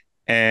family.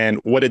 And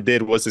what it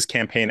did was this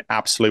campaign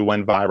absolutely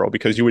went viral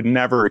because you would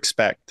never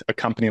expect a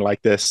company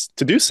like this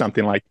to do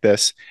something like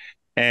this.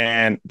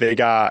 And they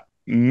got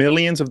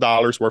millions of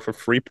dollars worth of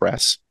free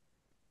press.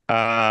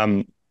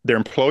 Their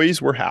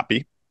employees were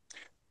happy.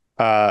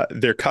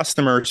 Their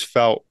customers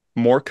felt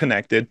more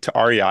connected to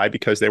REI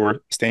because they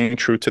were staying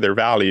true to their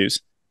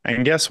values.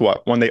 And guess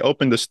what? When they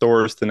opened the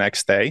stores the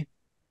next day,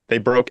 they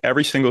broke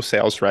every single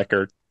sales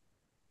record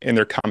in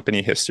their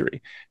company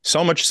history.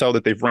 So much so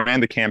that they've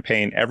ran the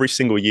campaign every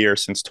single year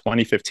since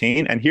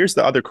 2015. And here's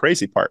the other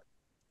crazy part.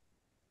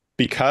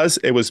 Because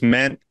it was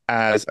meant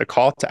as a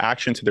call to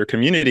action to their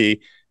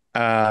community,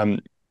 um,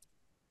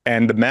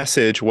 and the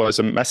message was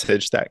a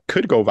message that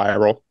could go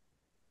viral,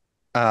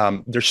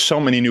 there's so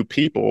many new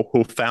people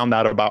who found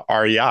out about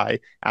REI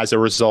as a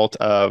result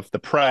of the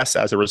press,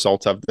 as a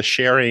result of the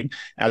sharing,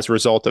 as a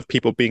result of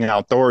people being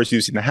outdoors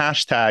using the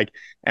hashtag,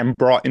 and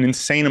brought an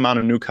insane amount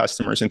of new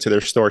customers into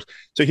their stores.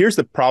 So here's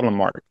the problem,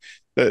 Mark.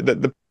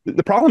 The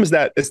problem is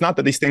that it's not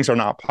that these things are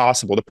not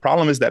possible. The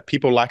problem is that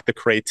people to lack the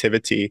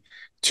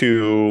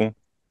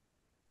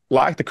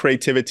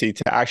creativity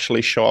to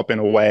actually show up in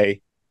a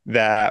way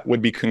that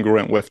would be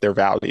congruent with their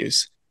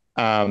values.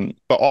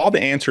 But all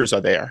the answers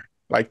are there.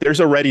 Like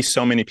there's already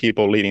so many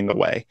people leading the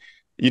way.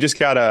 You just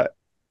gotta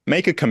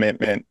make a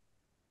commitment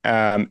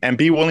and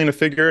be willing to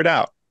figure it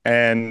out.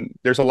 And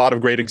there's a lot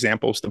of great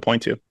examples to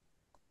point to.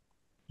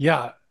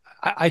 Yeah,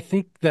 I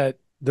think that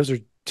those are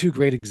two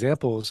great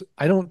examples.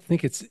 I don't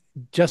think it's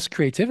just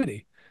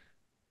creativity.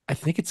 I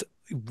think it's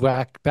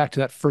back to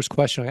that first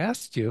question I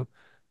asked you.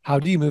 How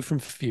do you move from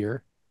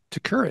fear to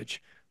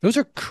courage? Those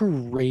are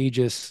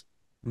courageous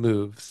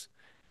moves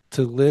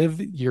to live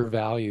your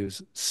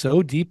values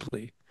so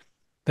deeply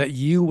that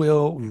you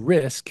will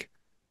risk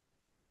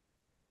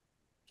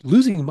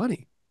losing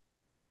money,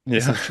 Yeah.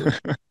 essentially.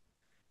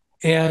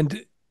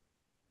 And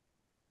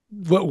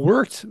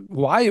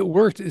why it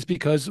worked is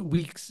because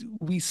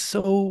we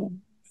so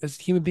as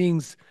human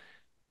beings,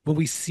 when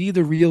we see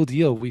the real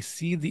deal, we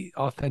see the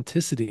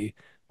authenticity,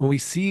 when we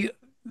see,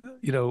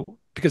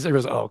 because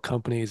everyone's, oh,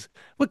 companies,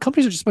 well,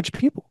 companies are just a bunch of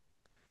people.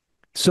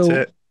 That's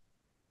So,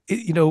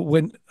 it.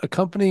 when a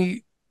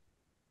company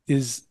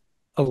is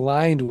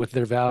aligned with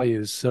their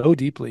values so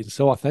deeply,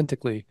 so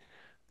authentically,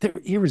 they're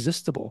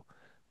irresistible.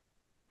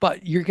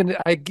 But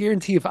I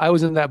guarantee if I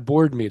was in that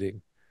board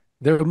meeting,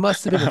 there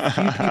must have been a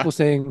few people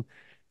saying,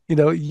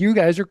 you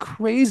guys are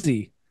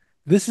crazy.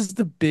 This is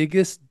the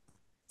biggest,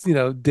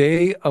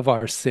 day of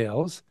our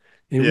sales.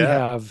 And we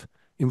Yeah. have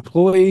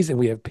employees and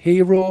we have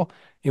payroll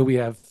and we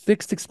have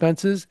fixed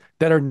expenses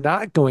that are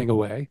not going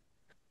away.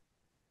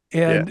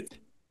 Yeah. And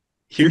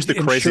Here's and, the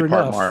and crazy sure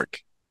part, enough,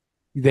 Mark.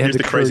 they had Here's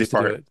the the crazy courage to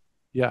do part. it.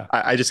 Yeah.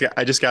 I just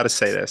got to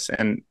say this,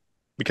 and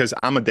because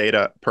I'm a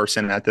data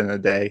person at the end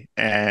of the day,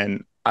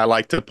 and I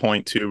like to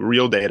point to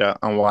real data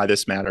on why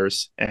this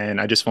matters. And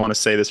I just want to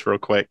say this real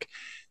quick,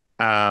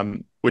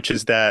 which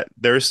is that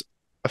there's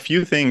a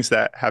few things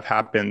that have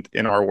happened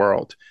in our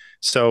world.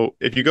 So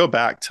if you go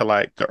back to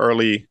like the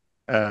early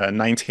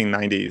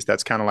 1990s,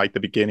 that's kind of like the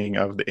beginning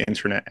of the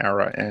internet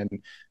era,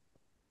 and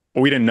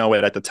we didn't know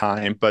it at the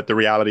time, but the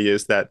reality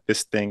is that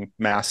this thing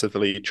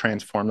massively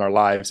transformed our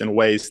lives in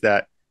ways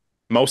that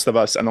most of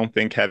us, I don't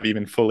think, have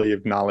even fully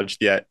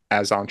acknowledged yet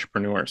as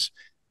entrepreneurs.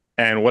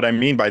 And what I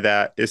mean by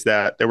that is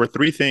that there were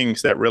three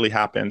things that really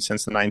happened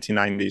since the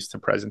 1990s to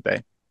present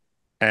day.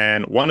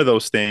 And one of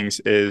those things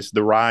is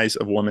the rise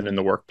of women in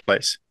the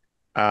workplace.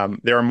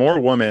 There are more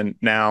women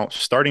now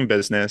starting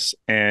business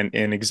and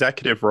in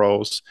executive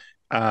roles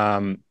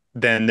than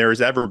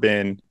there's ever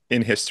been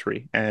in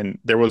history. And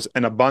there was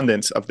an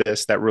abundance of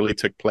this that really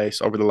took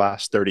place over the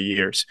last 30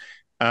 years.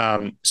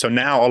 So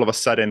now all of a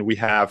sudden we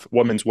have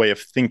women's way of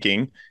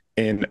thinking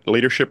in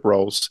leadership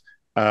roles,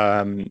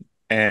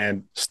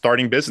 and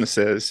starting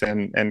businesses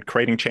and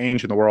creating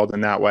change in the world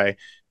in that way,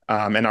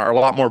 and are a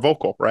lot more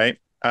vocal, right?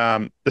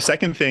 The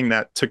second thing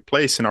that took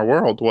place in our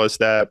world was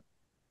the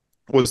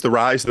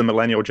rise of the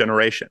millennial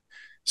generation.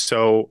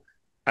 So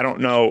I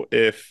don't know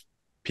if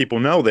people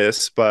know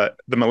this, but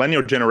the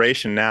millennial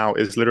generation now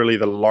is literally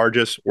the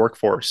largest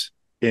workforce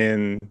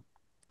in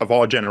of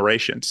all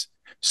generations.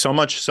 So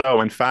much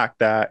so, in fact,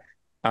 that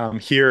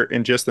here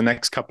in just the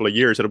next couple of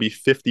years, it'll be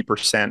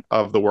 50%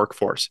 of the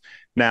workforce.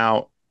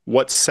 Now,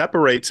 what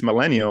separates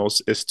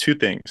millennials is two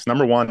things.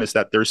 Number one is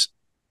that there's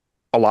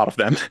a lot of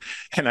them.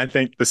 And I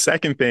think the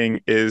second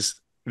thing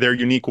is their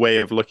unique way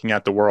of looking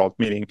at the world,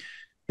 meaning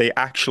they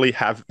actually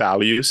have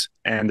values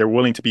and they're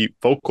willing to be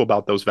vocal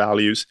about those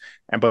values.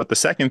 And but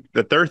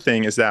the third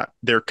thing is that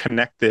they're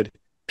connected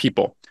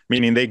people,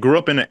 meaning they grew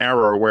up in an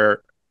era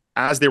where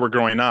as they were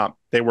growing up,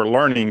 they were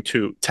learning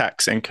to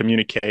text and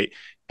communicate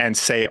and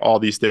say all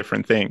these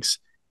different things.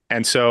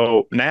 And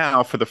so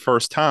now for the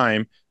first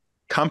time,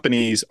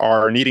 companies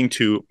are needing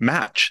to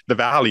match the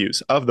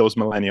values of those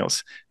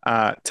millennials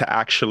to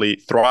actually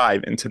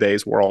thrive in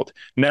today's world.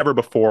 Never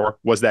before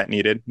was that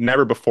needed.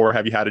 Never before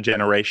have you had a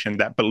generation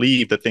that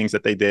believed the things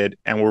that they did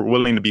and were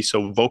willing to be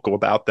so vocal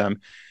about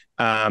them.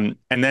 And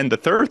then the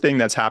third thing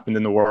that's happened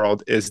in the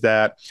world is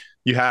that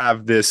you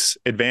have this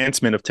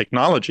advancement of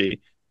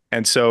technology.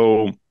 And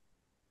so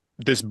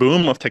this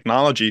boom of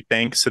technology,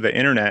 thanks to the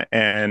internet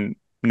and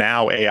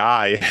now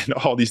AI and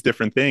all these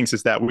different things,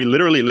 is that we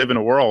literally live in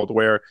a world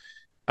where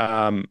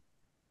um,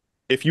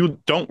 if you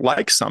don't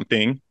like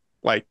something,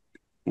 like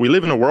we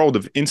live in a world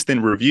of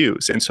instant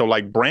reviews, and so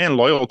like brand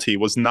loyalty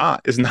is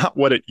not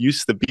what it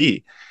used to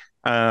be.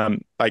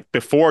 Like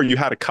before, you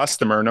had a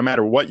customer, no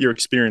matter what your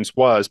experience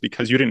was,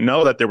 because you didn't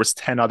know that there was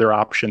 10 other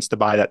options to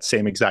buy that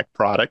same exact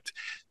product.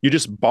 You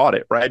just bought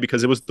it, right?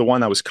 Because it was the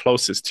one that was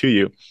closest to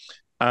you.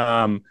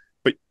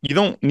 But you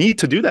don't need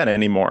to do that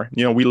anymore.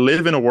 You know, we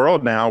live in a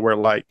world now where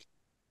like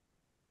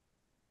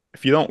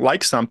if you don't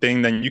like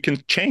something, then you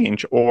can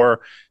change,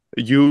 or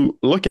you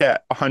look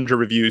at 100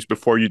 reviews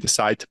before you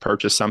decide to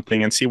purchase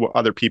something and see what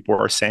other people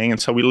are saying.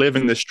 And so we live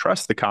in this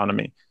trust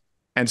economy.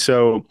 And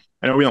so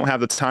I know we don't have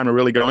the time to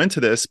really go into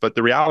this, but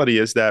the reality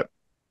is that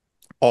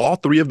all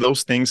three of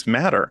those things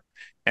matter.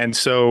 And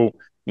so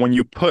when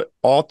you put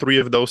all three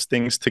of those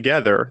things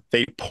together,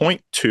 they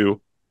point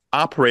to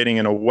operating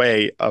in a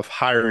way of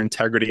higher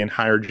integrity and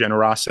higher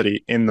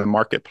generosity in the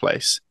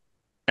marketplace.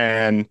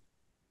 And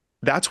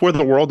that's where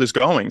the world is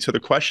going. So the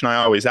question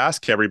I always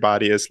ask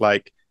everybody is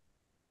like,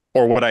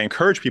 or what I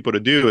encourage people to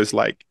do is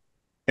like,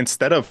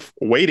 instead of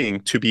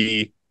waiting to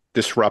be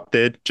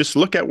disrupted, just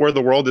look at where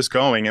the world is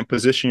going and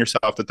position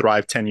yourself to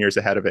thrive 10 years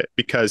ahead of it.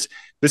 Because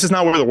this is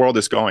not where the world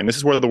is going. This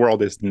is where the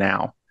world is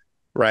now,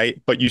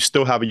 right? But you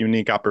still have a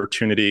unique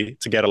opportunity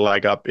to get a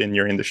leg up in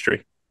your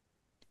industry.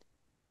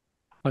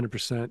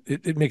 100%.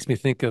 It makes me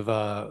think of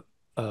a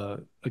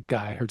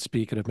guy I heard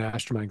speak at a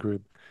mastermind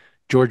group,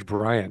 George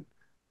Bryant,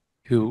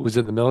 who was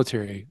in the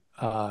military,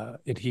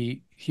 and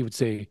he would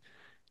say,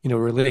 you know,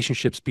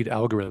 relationships beat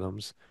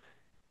algorithms,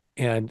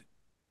 and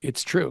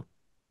it's true.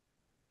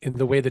 In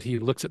the way that he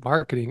looks at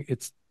marketing,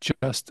 it's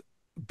just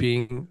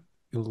being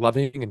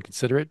loving and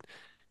considerate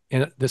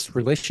and this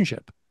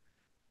relationship.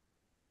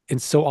 And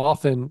so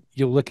often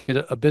you'll look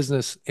at a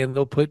business and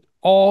they'll put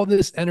all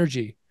this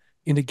energy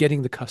into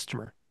getting the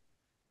customer,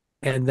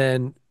 and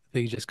then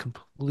they just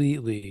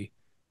completely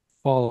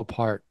fall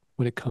apart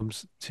when it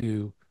comes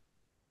to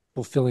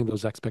fulfilling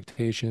those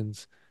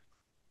expectations,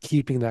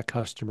 keeping that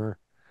customer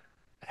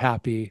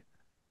happy,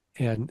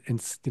 and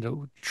you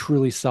know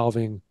truly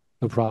solving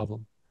the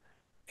problem.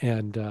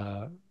 And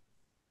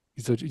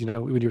so you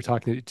know when you were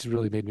talking, it just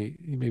really made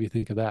me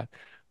think of that.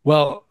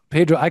 Well,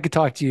 Pedro, I could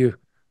talk to you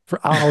for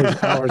hours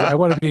and hours. I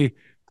want to be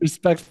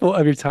respectful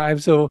of your time.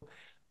 So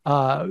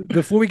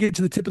before we get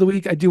to the tip of the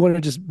week, I do want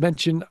to just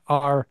mention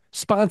our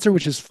sponsor,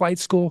 which is Flight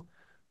School.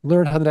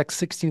 Learn how the next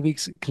 16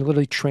 weeks can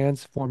literally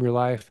transform your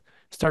life.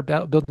 Start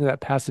building that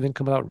passive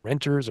income without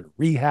renters or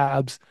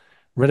rehabs,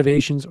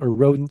 renovations or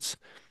rodents.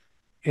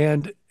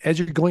 And as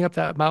you're going up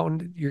that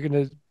mountain, you're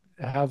going to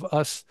have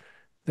us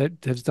that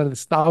has done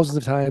this thousands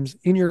of times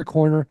in your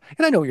corner.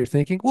 And I know what you're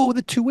thinking. Well,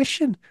 the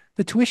tuition,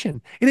 it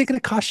ain't going to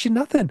cost you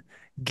nothing.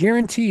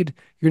 Guaranteed,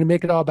 you're going to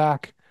make it all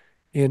back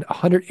in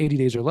 180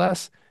 days or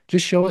less.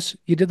 Just show us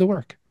you did the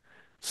work.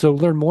 So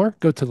learn more,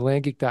 go to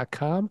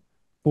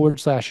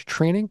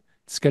thelandgeek.com/training,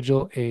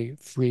 schedule a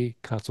free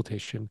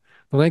consultation.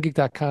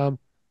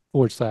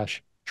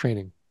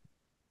 Thelandgeek.com/training.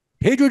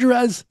 Pedro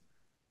Jerez,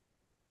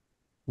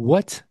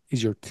 what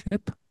is your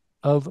tip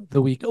of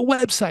the week? A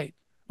website,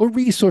 a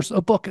resource,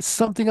 a book,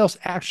 something else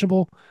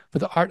actionable for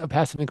the art of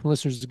passive income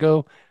listeners to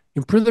go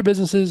improve their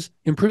businesses,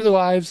 improve their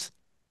lives,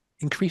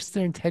 increase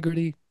their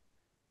integrity,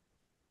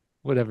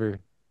 whatever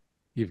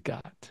you've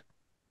got.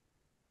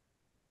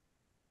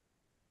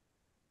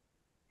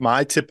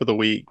 My tip of the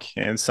week,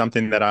 and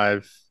something that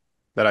I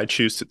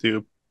choose to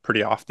do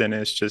pretty often,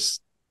 is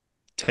just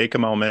take a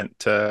moment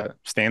to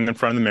stand in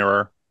front of the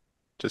mirror,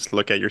 just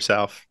look at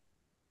yourself,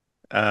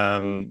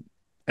 um,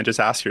 and just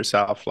ask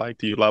yourself, like,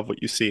 do you love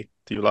what you see?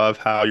 Do you love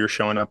how you're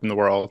showing up in the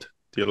world?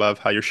 Do you love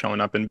how you're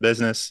showing up in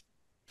business,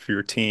 for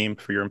your team,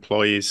 for your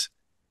employees,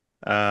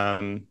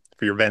 for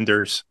your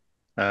vendors?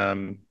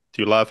 Do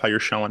you love how you're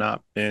showing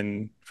up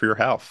in for your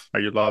health? Are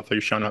you love how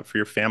you're showing up for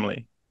your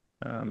family,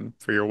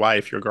 for your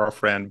wife, your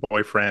girlfriend,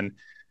 boyfriend,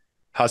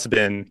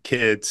 husband,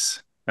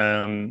 kids?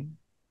 And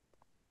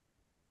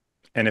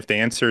if the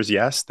answer is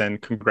yes, then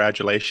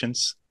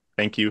congratulations.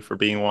 Thank you for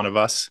being one of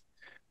us.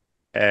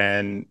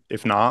 And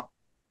if not,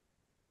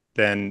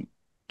 then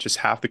just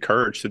have the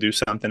courage to do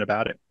something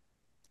about it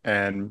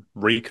and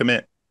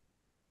recommit.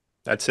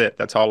 That's it.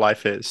 That's all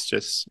life is.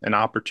 Just an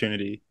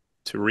opportunity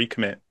to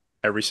recommit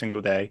every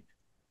single day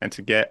and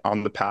to get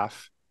on the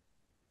path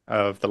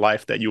of the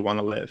life that you want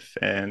to live.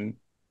 And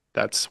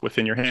that's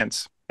within your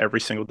hands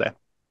every single day.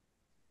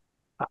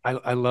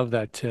 I love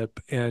that tip.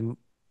 And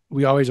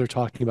we always are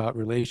talking about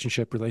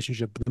relationship, but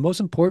the most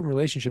important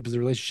relationship is the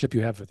relationship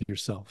you have with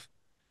yourself.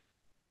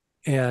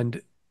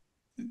 And,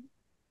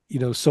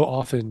 so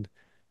often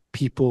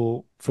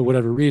people, for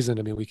whatever reason,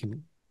 I mean, we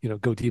can,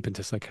 go deep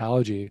into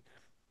psychology,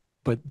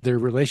 but their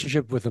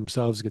relationship with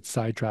themselves gets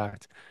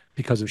sidetracked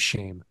because of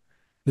shame,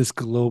 this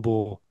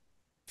global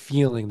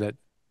feeling that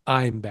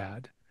I'm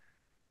bad,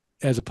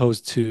 as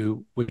opposed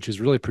to, which is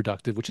really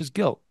productive, which is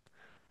guilt.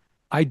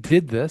 I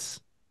did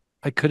this.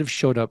 I could have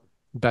showed up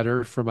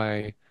better for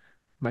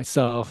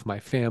myself, my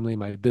family,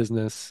 my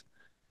business,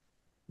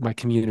 my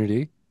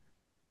community,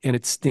 and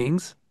it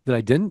stings that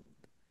I didn't.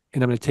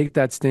 And I'm going to take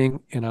that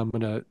sting and I'm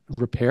going to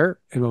repair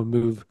and we'll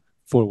move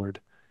forward.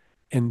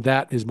 And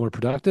that is more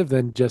productive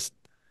than just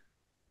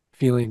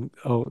feeling,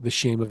 oh, the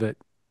shame of it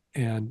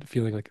and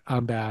feeling like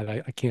I'm bad.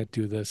 I can't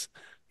do this.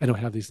 I don't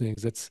have these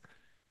things. It's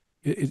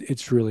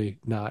really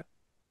not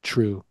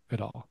true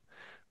at all.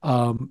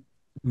 Um,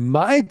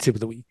 my tip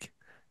of the week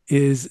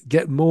is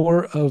get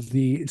more of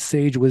the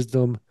sage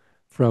wisdom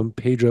from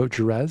Pedro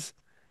Jerez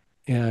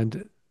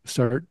and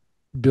start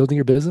building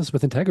your business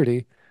with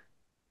integrity.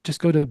 Just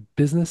go to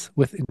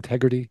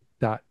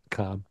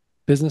businesswithintegrity.com.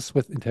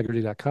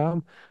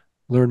 Businesswithintegrity.com.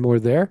 Learn more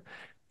there.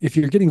 If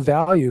you're getting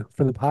value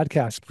from the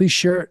podcast, please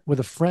share it with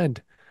a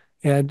friend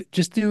and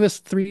just do us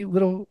three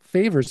little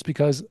favors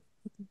because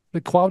the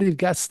quality of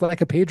guests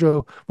like a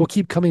Pedro will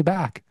keep coming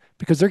back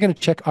because they're going to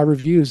check our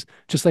reviews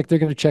just like they're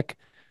going to check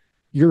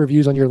your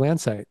reviews on your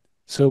land site.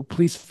 So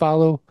please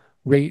follow,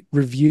 rate,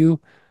 review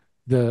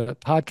the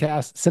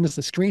podcast. Send us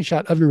a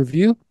screenshot of your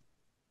review.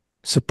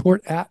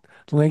 Support at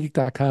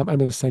thelandgeek.com. I'm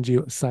going to send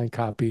you a signed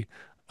copy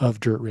of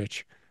Dirt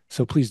Rich.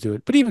 So please do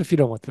it. But even if you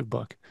don't want the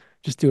book,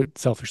 just do it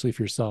selfishly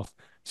for yourself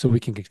so we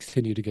can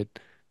continue to get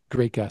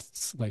great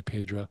guests like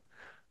Pedro.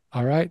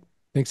 All right.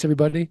 Thanks,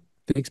 everybody.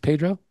 Thanks,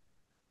 Pedro.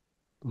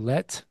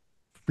 Let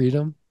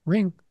freedom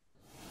ring.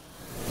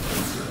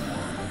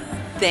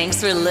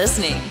 Thanks for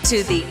listening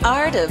to the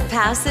Art of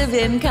Passive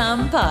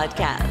Income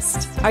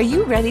podcast. Are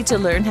you ready to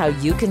learn how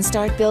you can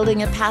start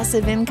building a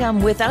passive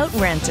income without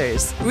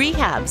renters,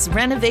 rehabs,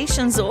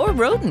 renovations, or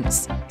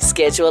rodents?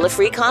 Schedule a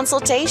free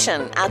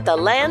consultation at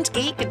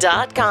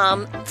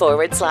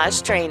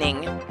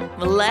thelandgeek.com/training.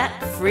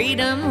 Let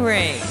freedom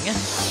ring.